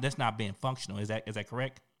 That's not being functional. Is that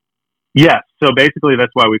correct? Yes. So basically,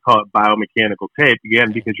 that's why we call it biomechanical tape, again,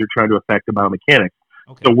 okay, because you're trying to affect the biomechanics.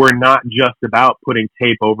 Okay. So we're not just about putting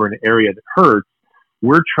tape over an area that hurts.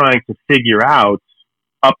 We're trying to figure out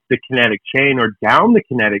up the kinetic chain or down the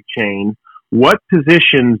kinetic chain, what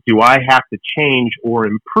positions do I have to change or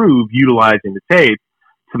improve utilizing the tape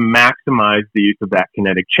to maximize the use of that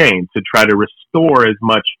kinetic chain, to try to restore as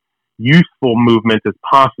much useful movement as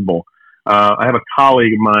possible. I have a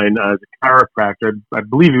colleague of mine as a chiropractor, I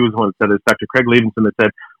believe he was the one that said this, Dr. Craig Levinson, that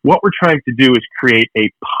said, what we're trying to do is create a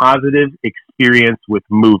positive experience with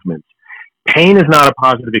movement. Pain is not a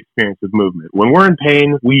positive experience with movement. When we're in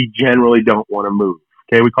pain, we generally don't want to move.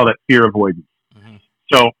 Okay, we call that fear avoidance. Mm-hmm.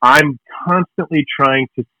 So I'm constantly trying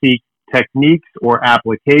to seek techniques or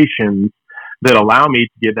applications that allow me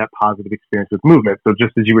to get that positive experience with movement. So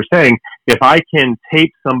just as you were saying, if I can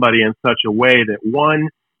tape somebody in such a way that, one,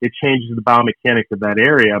 it changes the biomechanics of that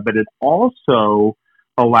area, but it also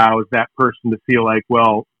allows that person to feel like,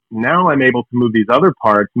 well, now I'm able to move these other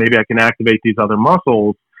parts. Maybe I can activate these other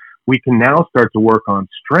muscles. We can now start to work on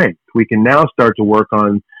strength. We can now start to work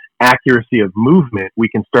on accuracy of movement. We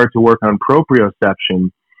can start to work on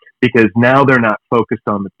proprioception, because now they're not focused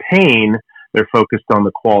on the pain. They're focused on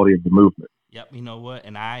the quality of the movement. Yep. You know what?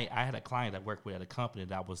 And I had a client I worked with at a company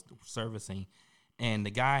that I was servicing, and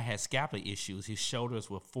the guy had scapular issues. His shoulders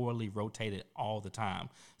were forwardly rotated all the time.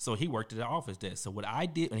 So he worked at the office desk. So what I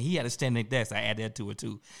did, and he had a standing desk, I added that to it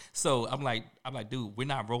too. So I'm like, dude, we're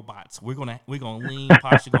not robots. We're gonna lean,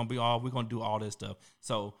 posture gonna be all. We're gonna do all this stuff.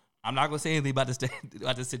 So I'm not gonna say anything about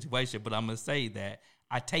this situation, but I'm gonna say that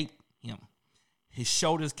I taped him. His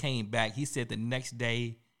shoulders came back. He said the next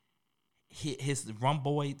day, his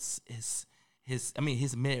rhomboids, his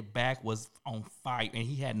mid back was on fire, and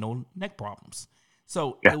he had no neck problems.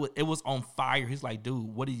 So yeah, it was on fire. He's like,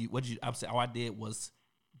 dude, what did you? I said, all I did was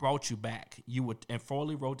brought you back. You were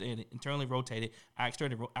internally rotated. I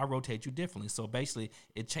rotate you differently. So basically,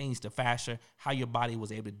 it changed the fascia, how your body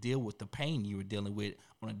was able to deal with the pain you were dealing with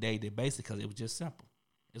on a day-to-day basis, because it was just simple.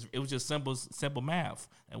 It was just simple math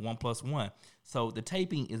at 1 + 1. So the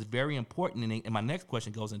taping is very important. And my next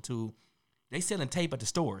question goes into, they selling tape at the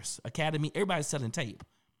stores, Academy. Everybody's selling tape.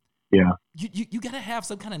 Yeah. You got to have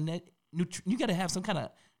some kind of you got to have some kind of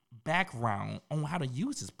background on how to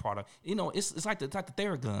use this product. You know, it's like the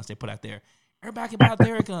Theraguns they put out there. Everybody can buy a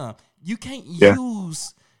Theragun. You can't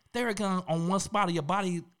use Theragun on one spot of your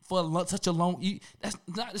body for such a long.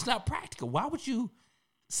 It's not practical. Why would you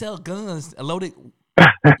sell guns, loaded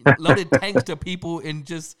tanks to people, and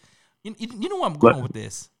just you know where I'm going with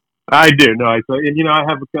this? I do. No, I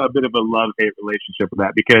have a bit of a love-hate relationship with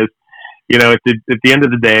that, because, at the end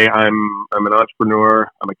of the day, I'm an entrepreneur,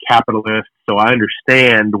 I'm a capitalist, so I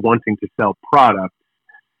understand wanting to sell products.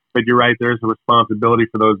 But you're right, there's a responsibility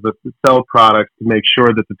for those that sell products to make sure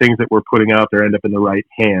that the things that we're putting out there end up in the right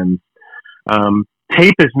hands.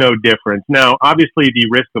 Tape is no different. Now, obviously, the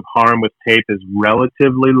risk of harm with tape is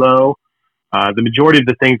relatively low. The majority of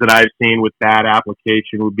the things that I've seen with bad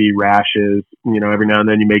application would be rashes. Every now and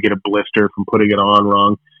then you may get a blister from putting it on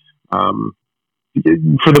wrong.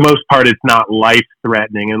 For the most part, it's not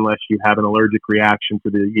life-threatening unless you have an allergic reaction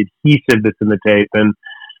to the adhesive that's in the tape. And,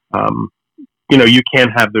 you can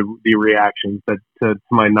have the reactions. But to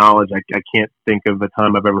my knowledge, I can't think of a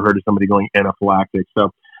time I've ever heard of somebody going anaphylactic.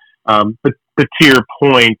 So, but to your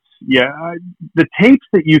point, the tapes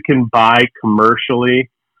that you can buy commercially,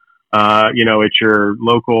 at your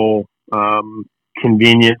local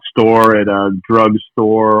convenience store, at a drug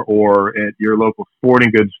store, or at your local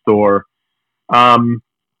sporting goods store,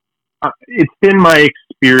 It's been my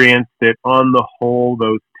experience that on the whole,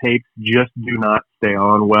 those tapes just do not stay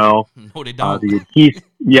on well. No, they don't. The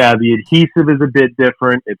adhesive is a bit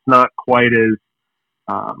different. It's not quite as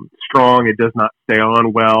strong. It does not stay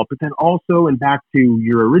on well. But then also, and back to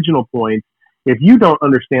your original point, if you don't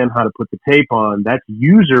understand how to put the tape on, that's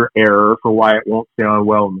user error for why it won't stay on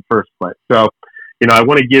well in the first place. So, I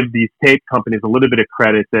want to give these tape companies a little bit of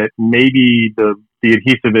credit that maybe the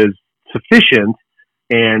adhesive is sufficient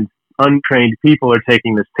and untrained people are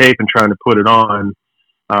taking this tape and trying to put it on,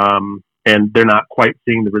 and they're not quite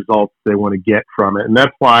seeing the results they want to get from it. And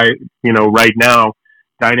that's why, right now,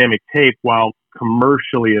 dynamic tape, while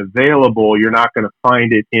commercially available, you're not going to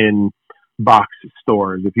find it in box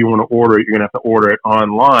stores. If you want to order it, you're going to have to order it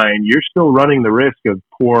online. You're still running the risk of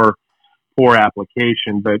poor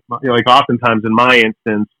application. But like oftentimes in my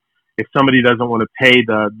instance, if somebody doesn't want to pay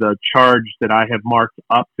the charge that I have marked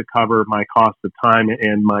up to cover my cost of time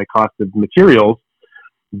and my cost of materials,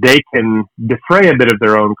 they can defray a bit of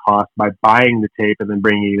their own cost by buying the tape and then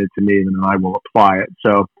bringing it to me, and then I will apply it.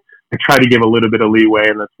 So I try to give a little bit of leeway,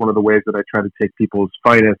 and that's one of the ways that I try to take people's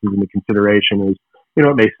finances into consideration is,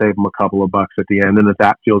 it may save them a couple of bucks at the end. And if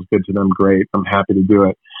that feels good to them, great. I'm happy to do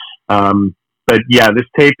it. But yeah, this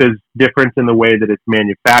tape is different in the way that it's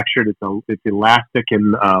manufactured. It's elastic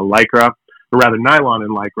in Lycra, or rather nylon in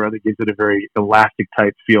Lycra, that gives it a very elastic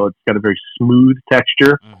type feel. It's got a very smooth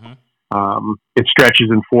texture. Mm-hmm. It stretches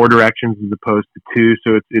in 4 directions as opposed to 2.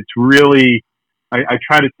 So it's really, I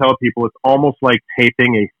try to tell people it's almost like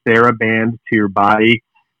taping a TheraBand to your body.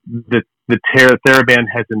 The TheraBand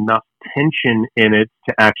has enough tension in it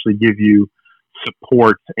to actually give you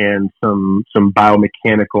support and some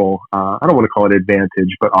biomechanical, I don't want to call it advantage,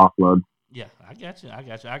 but offload. Yeah, I got you.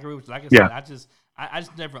 I agree with you. Like I said, I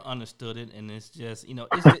just never understood it, and it's just,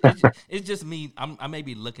 it's just me. I may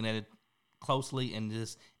be looking at it closely and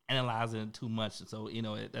just analyzing it too much. So, it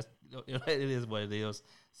is what it is.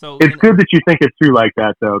 So it's good that you think it through like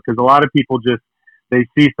that, though, because a lot of people they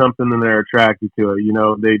see something and they're attracted to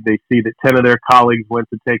it. They see that 10 of their colleagues went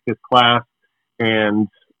to take this class, and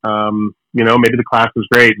maybe the class was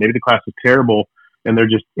great, maybe the class was terrible, and they're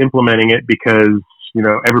just implementing it because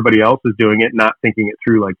everybody else is doing it, not thinking it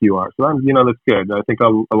through like you are. So that's good. I think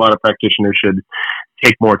a lot of practitioners should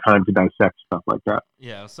take more time to dissect stuff like that.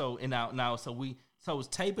 Yeah. So so it's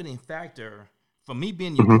taping and factor. For me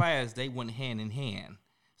being in your class, they went hand in hand.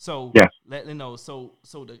 So yes.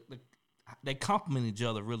 They complement each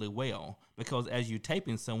other really well, because as you're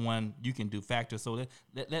taping someone, you can do factor. So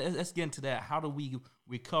let's get into that. How do we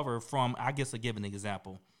recover from, I guess I'll give an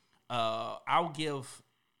example. I'll give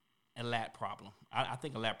a lat problem. I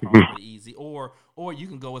think a lat problem is pretty easy. Or you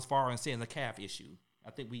can go as far as saying the calf issue.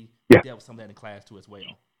 I think we dealt with some of that in class too as well.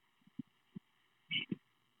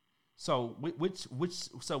 So which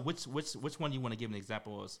one you want to give an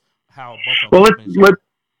example of how both of them?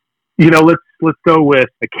 Let's go with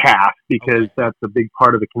a calf, because that's a big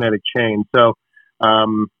part of the kinetic chain. So,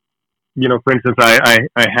 for instance, I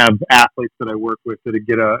have athletes that I work with that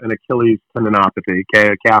get an Achilles tendinopathy,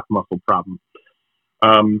 a calf muscle problem.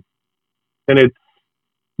 And it's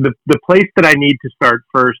the place that I need to start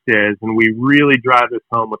first is, and we really drive this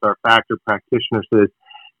home with our factor practitioners, is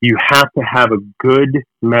you have to have a good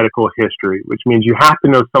medical history, which means you have to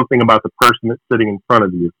know something about the person that's sitting in front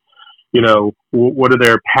of you. What are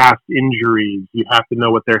their past injuries? You have to know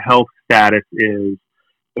what their health status is,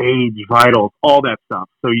 age, vitals, all that stuff.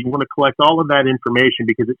 So you want to collect all of that information,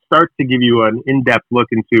 because it starts to give you an in-depth look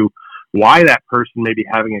into why that person may be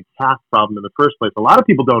having a calf problem in the first place. A lot of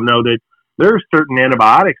people don't know that there are certain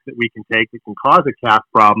antibiotics that we can take that can cause a calf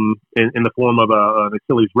problem in the form of an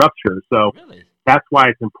Achilles rupture. So really? That's why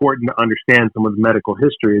it's important to understand someone's medical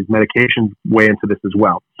history, as medications weigh into this as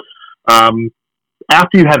well.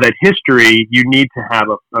 After you have that history, you need to have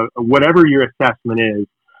whatever your assessment is.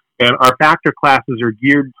 And our factor classes are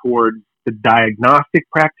geared towards the diagnostic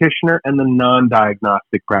practitioner and the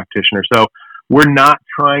non-diagnostic practitioner. So we're not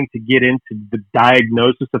trying to get into the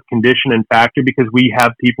diagnosis of condition and factor, because we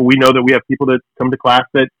know that we have people that come to class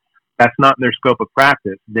that's not in their scope of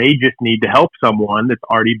practice. They just need to help someone that's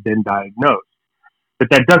already been diagnosed. But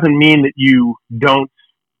that doesn't mean that you don't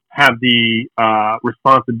have the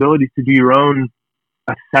responsibility to do your own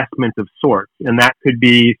assessment of sorts. And that could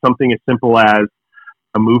be something as simple as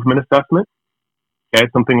a movement assessment. Okay,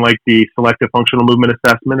 something like the Selective Functional Movement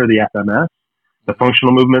Assessment, or the FMS, the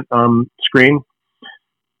Functional Movement Screen.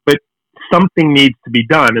 But something needs to be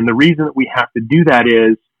done. And the reason that we have to do that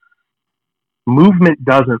is movement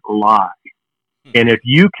doesn't lie. And if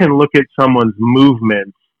you can look at someone's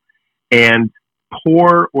movements and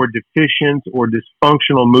poor or deficient or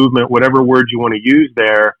dysfunctional movement, whatever word you want to use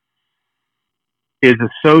there, is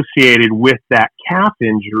associated with that calf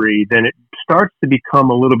injury, then it starts to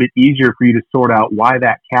become a little bit easier for you to sort out why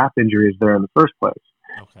that calf injury is there in the first place.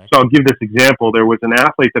 Okay. So I'll give this example. There was an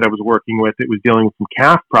athlete that I was working with that was dealing with some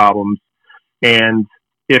calf problems. And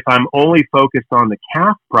if I'm only focused on the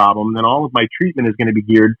calf problem, then all of my treatment is going to be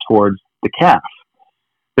geared towards the calf.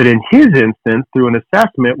 But in his instance, through an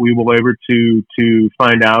assessment, we were able to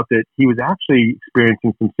find out that he was actually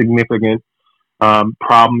experiencing some significant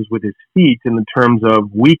problems with his feet in the terms of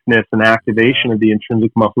weakness and activation of the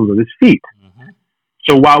intrinsic muscles of his feet. Mm-hmm.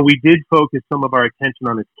 So while we did focus some of our attention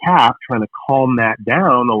on his calf, trying to calm that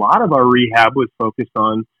down, a lot of our rehab was focused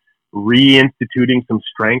on reinstituting some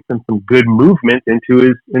strength and some good movement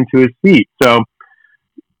into his feet. So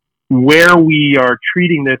where we are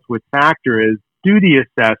treating this with Factor is do the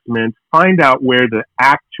assessment, find out where the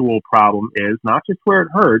actual problem is, not just where it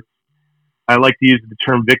hurts. I like to use the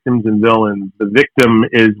term victims and villains. The victim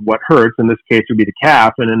is what hurts. In this case, would be the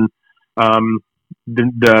calf. And in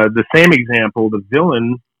the same example, the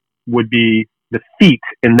villain would be the feet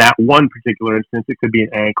in that one particular instance. It could be an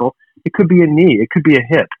ankle. It could be a knee. It could be a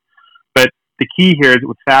hip. But the key here is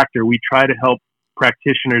with Factor, we try to help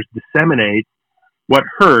practitioners disseminate what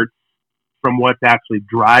hurts from what's actually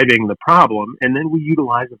driving the problem. And then we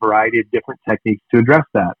utilize a variety of different techniques to address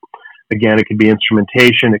that. Again, it could be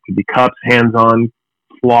instrumentation. It could be cups, hands-on,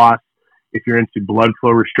 floss. If you're into blood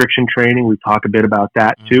flow restriction training, we talk a bit about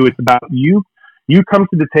that too. It's about you come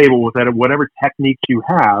to the table with whatever techniques you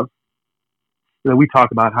have. And we talk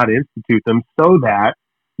about how to institute them so that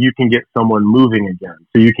you can get someone moving again.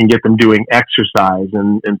 So you can get them doing exercise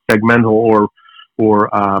and segmental or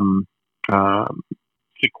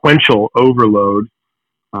sequential overload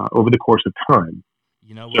over the course of time.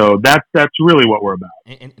 You know, so that's really what we're about.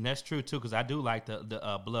 And that's true too, because I do like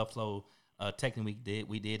the blood flow technique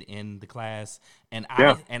we did in the class, and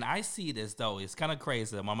I see it as though it's kind of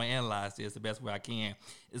crazy. I'm gonna analyze this the best way I can.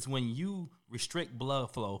 Is when you restrict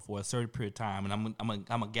blood flow for a certain period of time, and I'm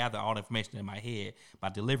gonna gather all the information in my head by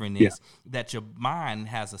delivering this. That your mind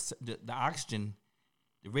has the oxygen.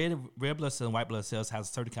 The red blood cells and white blood cells has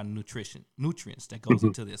a certain kind of nutrients that goes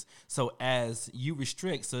into this. So as you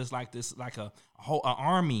restrict, so it's like this, like a whole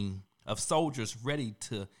army of soldiers ready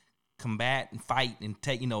to combat and fight and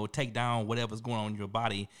take down whatever's going on in your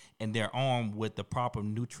body, and they're armed with the proper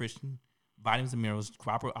nutrition, vitamins and minerals,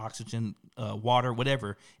 proper oxygen, water,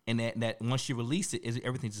 whatever. And that once you release it,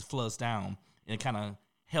 everything just floods down and kind of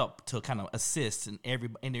help to kind of assist in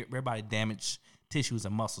everybody damaged tissues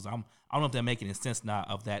and muscles. I don't know if they're making any sense now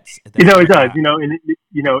of that. It does.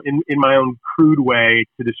 In my own crude way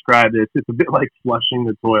to describe this, it's a bit like flushing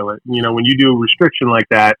the toilet. When you do a restriction like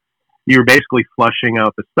that, you're basically flushing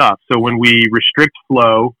out the stuff. So when we restrict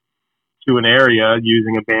flow to an area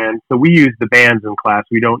using a band, so we use the bands in class.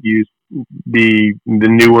 We don't use the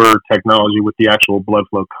newer technology with the actual blood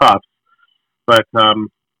flow cups, but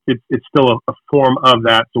it's still a form of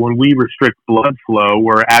that. So when we restrict blood flow,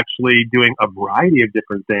 we're actually doing a variety of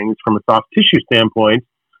different things. From a soft tissue standpoint,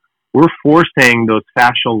 we're forcing those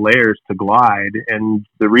fascial layers to glide, and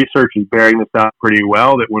the research is bearing this out pretty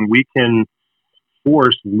well, that when we can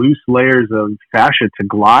force loose layers of fascia to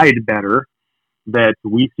glide better, that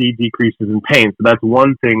we see decreases in pain. So that's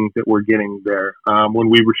one thing that we're getting there. When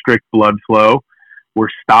we restrict blood flow, we're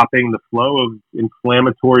stopping the flow of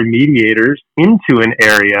inflammatory mediators into an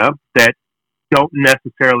area that don't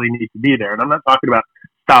necessarily need to be there. And I'm not talking about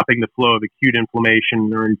stopping the flow of acute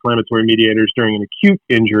inflammation or inflammatory mediators during an acute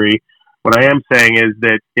injury. What I am saying is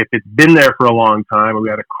that if it's been there for a long time, or we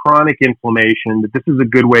had a chronic inflammation, that this is a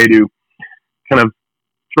good way to kind of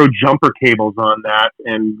throw jumper cables on that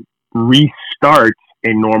and restart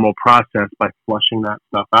a normal process by flushing that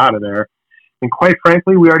stuff out of there. And quite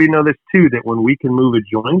frankly, we already know this too, that when we can move a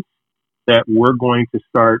joint, that we're going to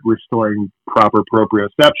start restoring proper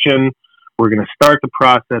proprioception. We're going to start the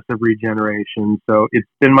process of regeneration. So it's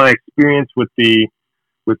been my experience with the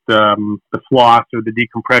floss or the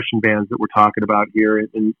decompression bands that we're talking about here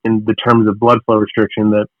in the terms of blood flow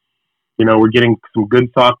restriction, that we're getting some good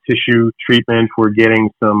soft tissue treatment. We're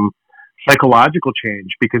getting some psychological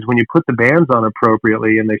change, because when you put the bands on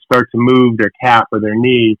appropriately and they start to move their calf or their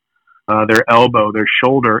knee, their elbow, their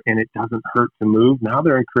shoulder, and it doesn't hurt to move, now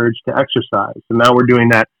they're encouraged to exercise. And now we're doing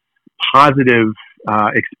that positive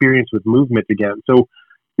experience with movement again. So,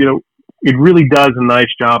 it really does a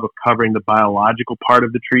nice job of covering the biological part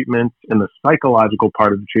of the treatment and the psychological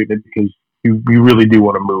part of the treatment, because you really do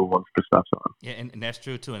want to move once the stuff's on. Yeah, and that's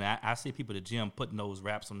true too. And I see people at the gym putting those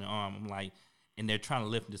wraps on their arm. I'm like, and they're trying to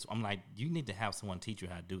lift this. I'm like, you need to have someone teach you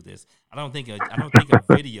how to do this. I don't think a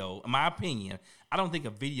video, in my opinion, I don't think a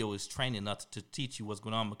video is trained enough to teach you what's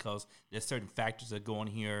going on, because there's certain factors that go on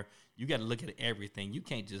here. You got to look at everything. You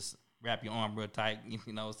can't just wrap your arm real tight,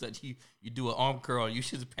 such you do an arm curl, you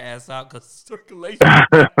should pass out because circulation.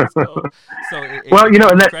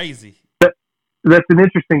 It's crazy. That's an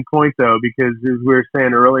interesting point, though, because as we were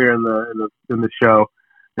saying earlier in the show,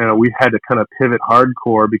 we've had to kind of pivot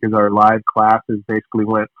hardcore because our live classes basically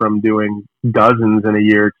went from doing dozens in a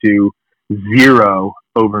year to 0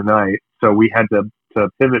 overnight. So we had to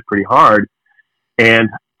pivot pretty hard. And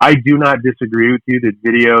I do not disagree with you that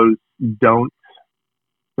videos don't,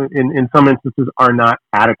 in some instances, are not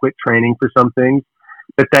adequate training for some things.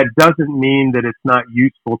 But that doesn't mean that it's not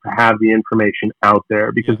useful to have the information out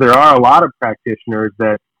there, because there are a lot of practitioners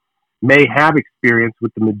that may have experience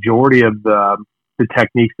with the majority of the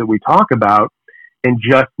techniques that we talk about and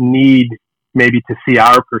just need maybe to see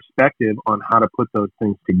our perspective on how to put those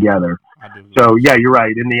things together. So, yeah, you're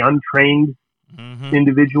right. In the untrained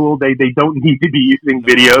individual, they don't need to be using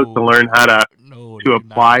videos to learn how to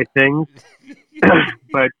apply things.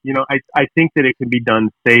 But, I think that it can be done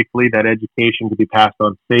safely, that education can be passed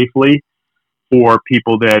on safely for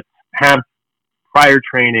people that have prior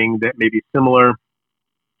training that may be similar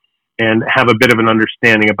and have a bit of an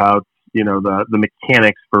understanding about, the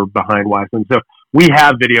mechanics behind why. And so we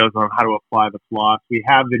have videos on how to apply the floss. We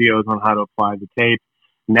have videos on how to apply the tape.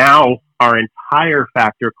 Now our entire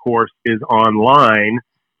Factor course is online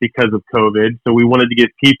because of COVID. So we wanted to give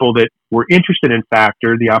people that were interested in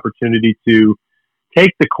Factor the opportunity to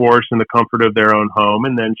take the course in the comfort of their own home.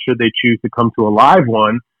 And then should they choose to come to a live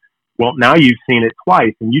one, well, now you've seen it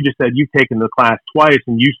twice. And you just said you've taken the class twice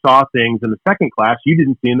and you saw things in the second class you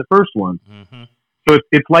didn't see in the first one. Mm-hmm. So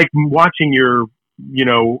it's like watching a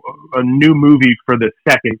new movie for the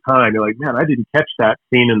second time. You're like, man, I didn't catch that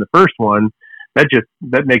scene in the first one. That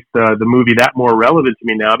makes the movie that more relevant to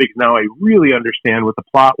me now, because now I really understand what the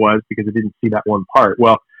plot was because I didn't see that one part.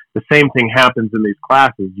 Well, the same thing happens in these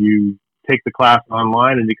classes. You take the class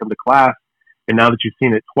online and you come to class, and now that you've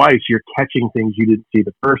seen it twice, you're catching things you didn't see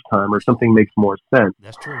the first time, or something makes more sense.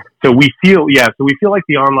 That's true. So we feel like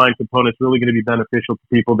the online component is really going to be beneficial to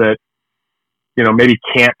people that, maybe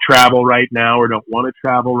can't travel right now or don't want to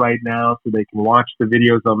travel right now, so they can watch the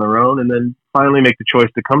videos on their own and then finally make the choice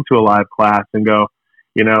to come to a live class and go,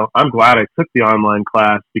 I'm glad I took the online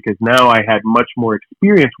class, because now I had much more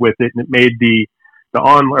experience with it, and it made the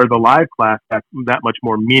live class that much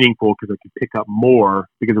more meaningful because I could pick up more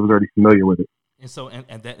because I was already familiar with it. And so,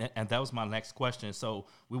 and that was my next question. So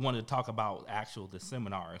we wanted to talk about the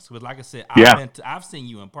seminars. But like I said, I've seen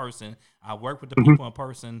you in person. I work with the people in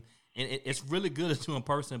person, and it's really good to do in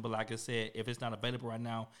person. But like I said, if it's not available right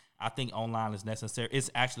now, I think online is necessary. It's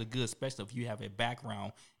actually good, especially if you have a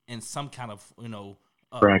background in some kind of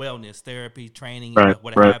wellness therapy training,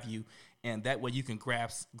 have you, and that way you can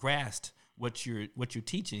grasp what you're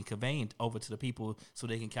teaching, conveying over to the people, so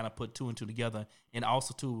they can kind of put two and two together, and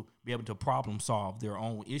also to be able to problem solve their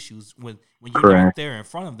own issues when you're right there in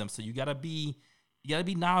front of them. So you gotta be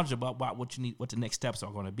knowledgeable about what you need, what the next steps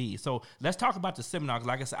are going to be. So let's talk about the seminar.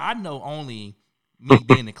 Like I said, I know only me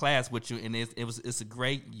being in class with you, and it's a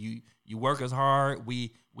great, you work as hard.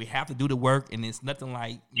 We have to do the work, and it's nothing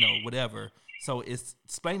like whatever. So it's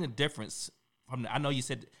explain the difference. I know you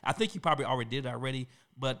said, I think you probably already did already,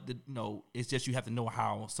 but it's just you have to know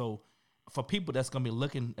how. So for people that's gonna be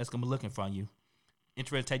looking from you,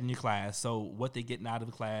 interested in taking your class, so what they getting out of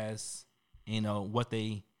the class,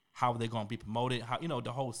 how they're gonna be promoted, how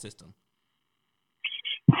the whole system.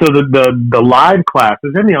 So the live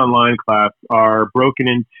classes and the online class are broken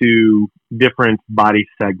into different body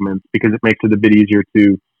segments because it makes it a bit easier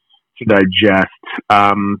to digest.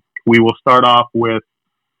 We will start off with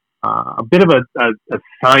a bit of a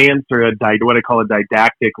science, or what I call a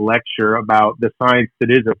didactic lecture about the science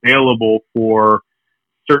that is available for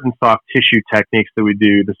certain soft tissue techniques that we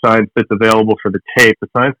do, the science that's available for the tape, the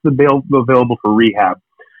science that's available for rehab.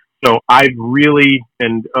 So I've really,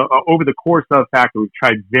 over the course of Factor, we've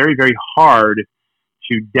tried very, very hard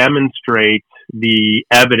to demonstrate the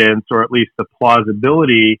evidence, or at least the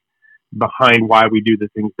plausibility behind why we do the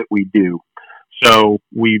things that we do. So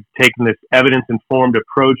we've taken this evidence-informed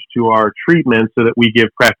approach to our treatment so that we give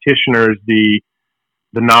practitioners the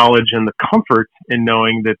knowledge and the comfort in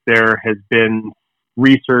knowing that there has been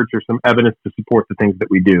research or some evidence to support the things that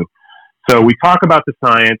we do. So we talk about the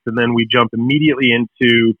science, and then we jump immediately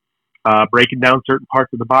into breaking down certain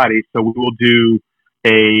parts of the body. So we will do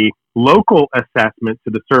a local assessment to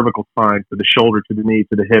the cervical spine, to the shoulder, to the knee,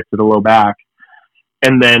 to the hip, to the low back.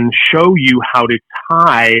 and then show you how to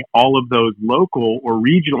tie all of those local or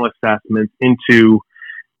regional assessments into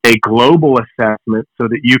a global assessment so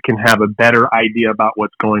that you can have a better idea about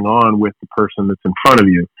what's going on with the person that's in front of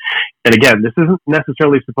you. And again, this isn't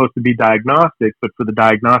necessarily supposed to be diagnostic, but for the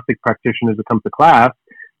diagnostic practitioners that come to class,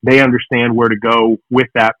 they understand where to go with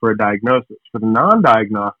that for a diagnosis. For the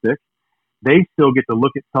non-diagnostic, they still get to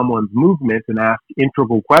look at someone's movement and ask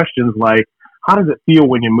integral questions like, how does it feel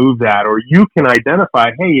when you move that? Or you can identify,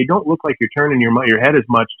 hey, you don't look like you're turning your head as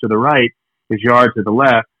much to the right as you are to the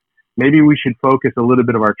left. Maybe we should focus a little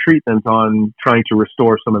bit of our treatment on trying to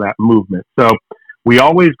restore some of that movement. So we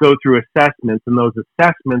always go through assessments, and those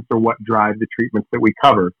assessments are what drive the treatments that we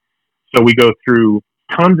cover. So we go through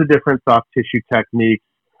tons of different soft tissue techniques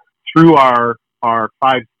through our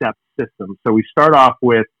 5-step system. So we start off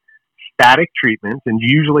with static treatment, and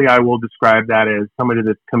usually I will describe that as somebody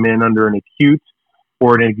that's come in under an acute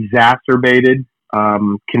or an exacerbated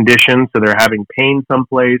condition. So they're having pain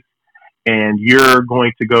someplace, and you're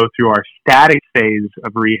going to go through our static phase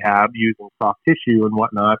of rehab using soft tissue and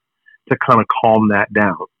whatnot to kind of calm that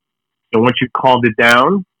down. So once you've calmed it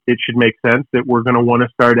down, it should make sense that we're going to want to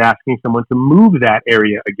start asking someone to move that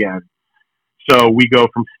area again. So we go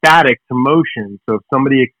from static to motion. So if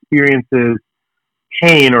somebody experiences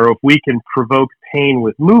pain, or if we can provoke pain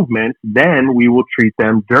with movement, then we will treat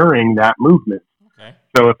them during that movement. Okay.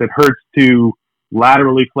 So if it hurts to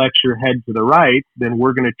laterally flex your head to the right, then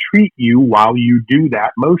we're going to treat you while you do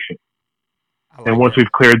that motion. And once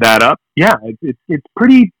we've cleared that up, it's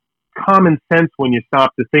pretty common sense when you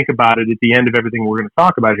stop to think about it at the end of everything we're going to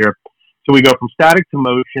talk about here. So we go from static to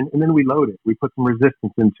motion, and then we load it. We put some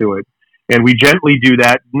resistance into it. And we gently do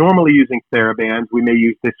that, normally using TheraBands. We may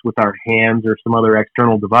use this with our hands or some other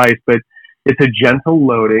external device, but it's a gentle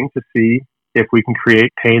loading to see if we can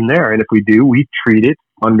create pain there. And if we do, we treat it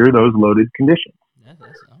under those loaded conditions. Okay.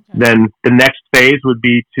 Then the next phase would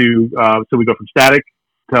be so we go from static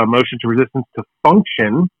to motion to resistance to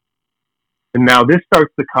function. And now this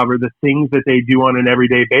starts to cover the things that they do on an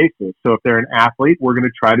everyday basis. So if they're an athlete, we're going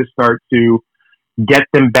to try to start to get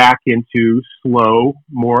them back into slow,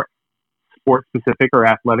 more sport-specific or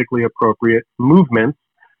athletically appropriate movements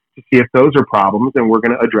to see if those are problems, and we're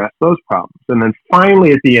going to address those problems. And then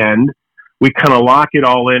finally, at the end, we kind of lock it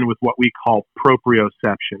all in with what we call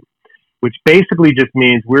proprioception, which basically just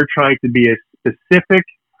means we're trying to be as specific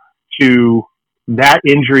to that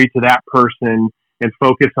injury to that person and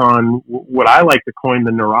focus on what I like to coin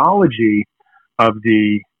the neurology of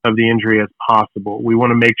the injury as possible. We want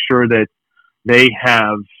to make sure that they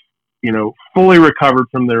have, fully recovered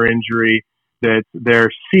from their injury, that their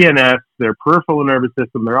CNS, their peripheral nervous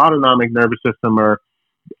system, their autonomic nervous system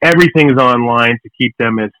everything's online to keep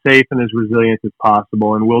them as safe and as resilient as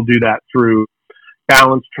possible. And we'll do that through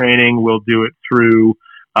balance training. We'll do it through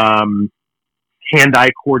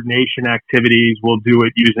hand-eye coordination activities. We'll do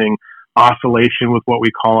it using oscillation with what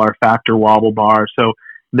we call our factor wobble bar. So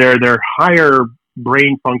they're higher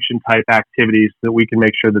brain function type activities that we can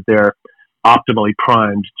make sure that they're optimally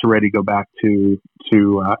primed to ready to go back to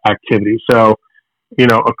activity. So,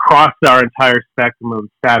 across our entire spectrum of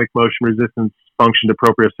static, motion, resistance, function to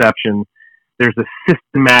proprioception, there's a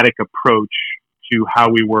systematic approach to how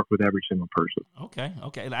we work with every single person.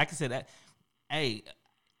 Okay. Like I said, hey,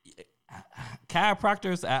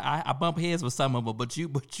 chiropractors, I bump heads with some of them, but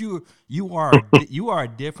you are a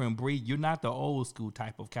different breed. You're not the old school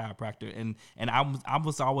type of chiropractor, and I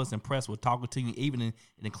was always impressed with talking to you, even in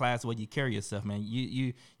the class where you carry yourself, man.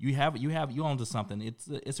 You onto something.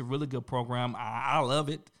 It's a really good program. I love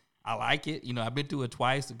it. I like it. I've been through it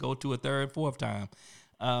twice, to go to a third, fourth time.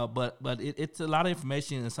 But it's a lot of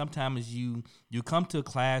information, and sometimes you come to a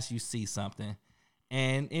class, you see something.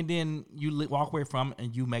 And then you walk away from it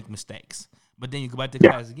and you make mistakes. But then you go back to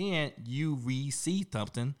class again, you re-see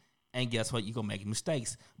something, and guess what? You're going to make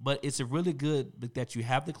mistakes. But it's a really good that you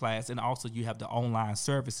have the class, and also you have the online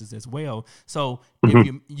services as well. So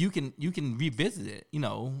if you can revisit it, you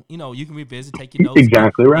can revisit, take your notes.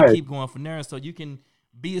 Exactly right. And keep going from there. So you can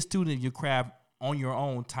be a student of your craft on your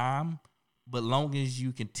own time, but long as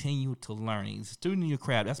you continue to learn. As a student of your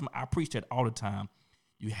craft, I preach that all the time.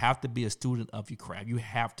 You have to be a student of your craft. You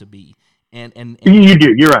have to be. And you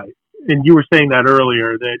do. You're right. And you were saying that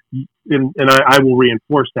earlier, that, and I will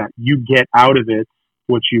reinforce that. You get out of it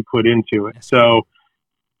what you put into it. So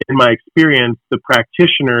in my experience, the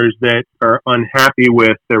practitioners that are unhappy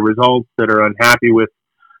with their results, that are unhappy with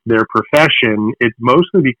their profession, it's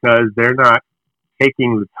mostly because they're not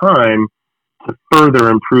taking the time to further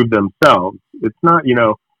improve themselves. It's not,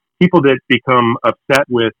 people that become upset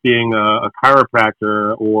with being a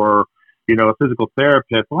chiropractor or a physical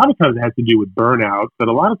therapist, a lot of times it has to do with burnout, but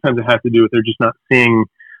a lot of times it has to do with they're just not seeing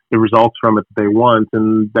the results from it that they want.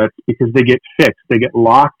 And that's because they get fixed. They get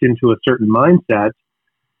locked into a certain mindset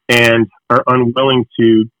and are unwilling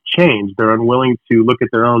to change. They're unwilling to look at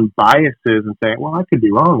their own biases and say, well, I could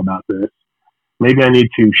be wrong about this. Maybe I need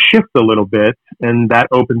to shift a little bit. And that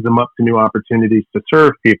opens them up to new opportunities to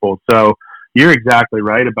serve people. So you're exactly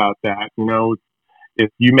right about that. If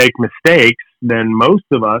you make mistakes, then most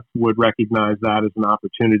of us would recognize that as an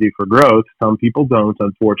opportunity for growth. Some people don't,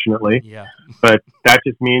 unfortunately. Yeah. But that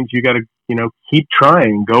just means you got to, keep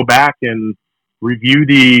trying. Go back and review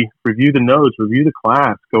the notes, review the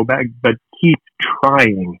class. Go back, but keep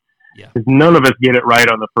trying. Yeah. Because none of us get it right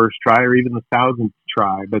on the first try or even the 1,000th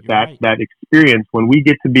try. But that experience, when we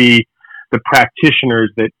get to be the practitioners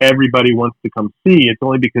that everybody wants to come see, it's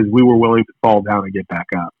only because we were willing to fall down and get back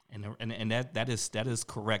up. And that is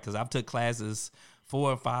correct, because I've took classes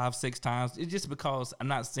 4 or 5, 6 times. It's just because I'm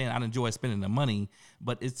not saying I enjoy spending the money,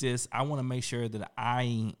 but it's just I want to make sure that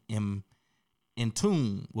I am in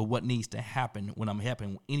tune with what needs to happen when I'm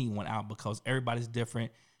helping anyone out, because everybody's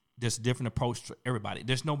different. There's a different approach to everybody.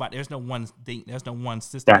 There's no one thing. There's no one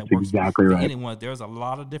system That's that works exactly for right. anyone. There's a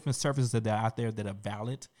lot of different services that are out there that are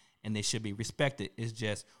valid, and they should be respected. It's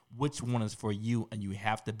just which one is for you, and you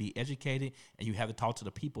have to be educated, and you have to talk to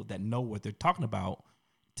the people that know what they're talking about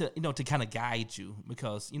to kind of guide you,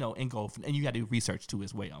 because and you got to do research too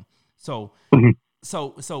as well. So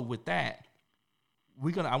so with that,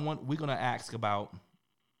 we're gonna ask about,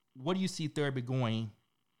 what do you see therapy going?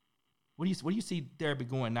 Where do you see therapy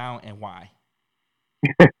going now, and why?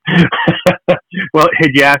 Well,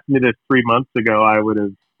 had you asked me this 3 months ago, I would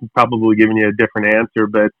have probably given you a different answer.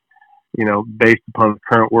 But based upon the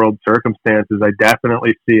current world circumstances, I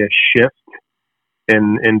definitely see a shift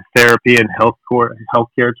in therapy and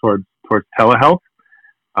healthcare towards telehealth.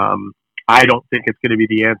 I don't think it's going to be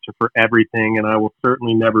the answer for everything, and I will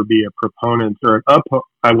certainly never be a proponent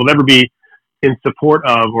I will never be in support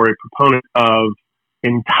of or a proponent of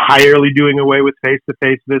entirely doing away with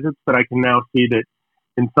face-to-face visits. But I can now see that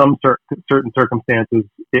in some certain circumstances,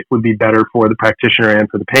 it would be better for the practitioner and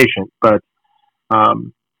for the patient. But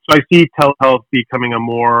so I see telehealth becoming a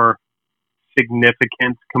more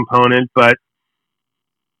significant component. But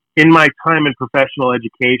in my time in professional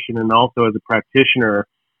education and also as a practitioner,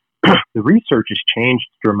 the research has changed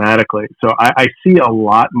dramatically. So I see a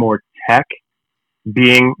lot more tech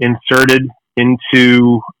being inserted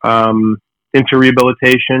into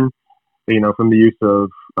rehabilitation, from the use of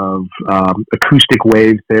acoustic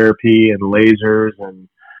wave therapy and lasers and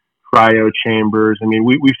cryo chambers. I mean,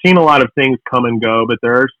 we've seen a lot of things come and go, but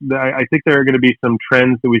I think there are going to be some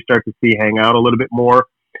trends that we start to see hang out a little bit more.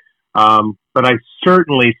 But I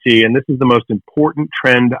certainly see, and this is the most important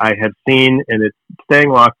trend I have seen, and it's staying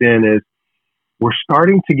locked in, is we're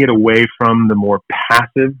starting to get away from the more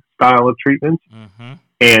passive style of treatment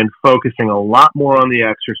and focusing a lot more on the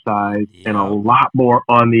exercise and a lot more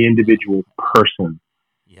on the individual person.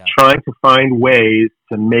 Trying to find ways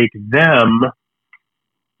to make them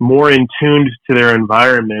more in tuned to their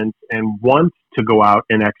environment and want to go out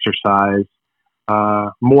and exercise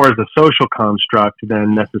more as a social construct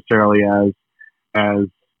than necessarily as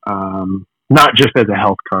not just as a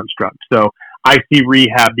health construct. So I see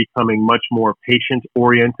rehab becoming much more patient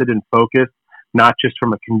oriented and focused, not just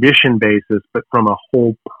from a condition basis, but from a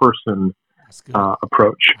whole person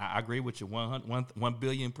approach. I agree with you 1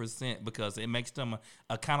 billion%, because it makes them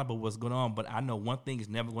accountable what's going on. But I know one thing is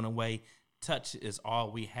never going away. Touch is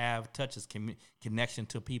all we have. Touch is connection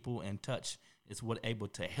to people, and touch is what able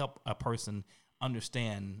to help a person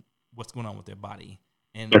understand what's going on with their body.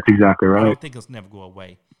 And that's exactly right. I don't think it'll never go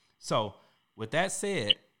away. So with that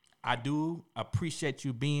said, I do appreciate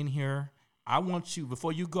you being here. I want you,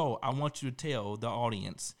 before you go, I want you to tell the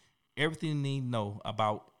audience everything they need to know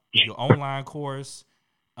about your online course.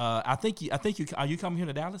 I think you are you coming here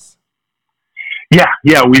to Dallas? Yeah,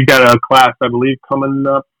 we've got a class, I believe, coming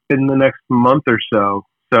up in the next month or so.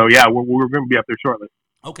 So yeah, we're going to be up there shortly.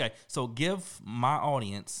 Okay, so give my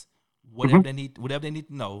audience whatever they need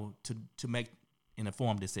to know to make an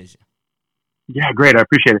informed decision. Yeah, great. I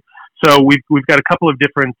appreciate it. So we've got a couple of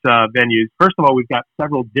different venues. First of all, we've got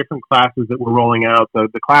several different classes that we're rolling out.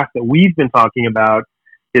 The class that we've been talking about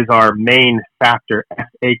is our main Factor,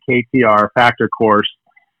 FAKTR, Factor course.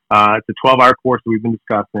 It's a 12-hour course that we've been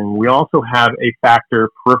discussing. We also have a Factor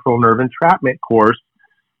peripheral nerve entrapment course,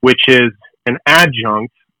 which is an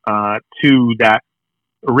adjunct to that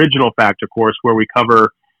original Factor course, where we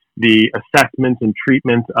cover the assessment and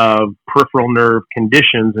treatment of peripheral nerve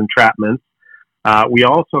conditions, entrapments. We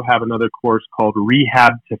also have another course called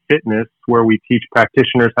Rehab to Fitness, where we teach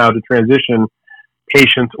practitioners how to transition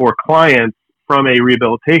patients or clients from a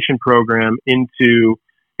rehabilitation program into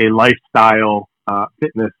a lifestyle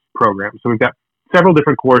fitness program. So we've got several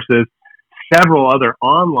different courses, several other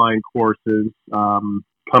online courses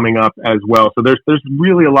coming up as well. So there's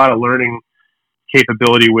really a lot of learning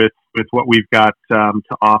capability with what we've got to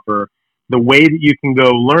offer. The way that you can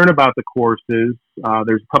go learn about the courses,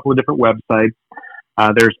 there's a couple of different websites.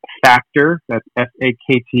 There's Factor, that's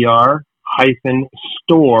FAKTR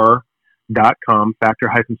 -store.com,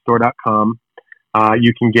 factor-store.com.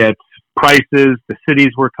 You can get prices, the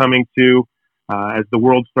cities we're coming to. As the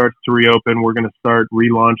world starts to reopen, we're going to start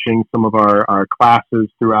relaunching some of our classes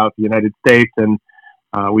throughout the United States, and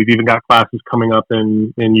we've even got classes coming up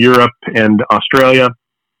in Europe and Australia.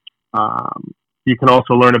 You can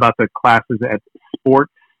also learn about the classes at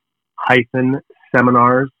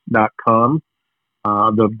sports-seminars.com.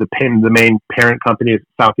 The main parent company is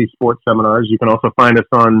Southeast Sports Seminars. You can also find us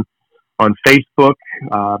on Facebook.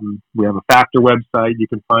 We have a Factor website. You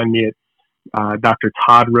can find me at Dr.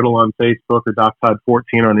 Todd Riddle on Facebook or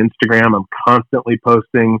DocTodd14 on Instagram. I'm constantly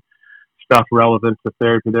posting stuff relevant to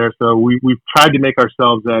therapy there. So we've tried to make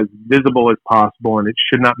ourselves as visible as possible, and it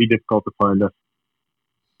should not be difficult to find us.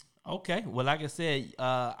 Okay. Well, like I said,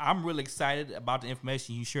 I'm really excited about the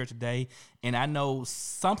information you shared today, and I know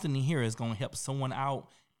something in here is going to help someone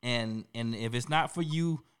out. And if it's not for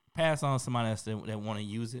you, pass on to somebody else that want to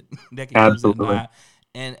use it. That can Absolutely. use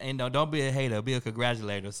it. And don't be a hater, be a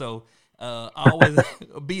congratulator. So always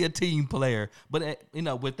be a team player. But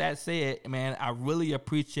with that said, man, I really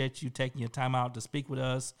appreciate you taking your time out to speak with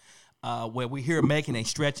us. Where we're here making a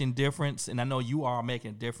stretching difference, and I know you are making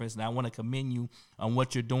a difference, and I want to commend you on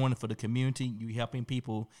what you're doing for the community. You're helping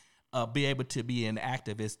people be able to be an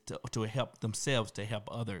activist to help themselves, to help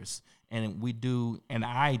others, and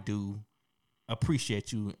I do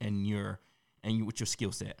appreciate you and with your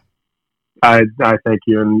skill set. I thank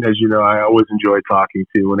you, and as you know, I always enjoy talking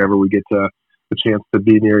to you whenever we get the chance to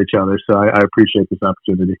be near each other, so I appreciate this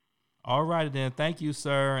opportunity. All right, then. Thank you,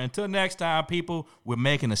 sir. Until next time, people, we're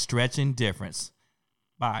making a stretching difference.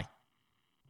 Bye.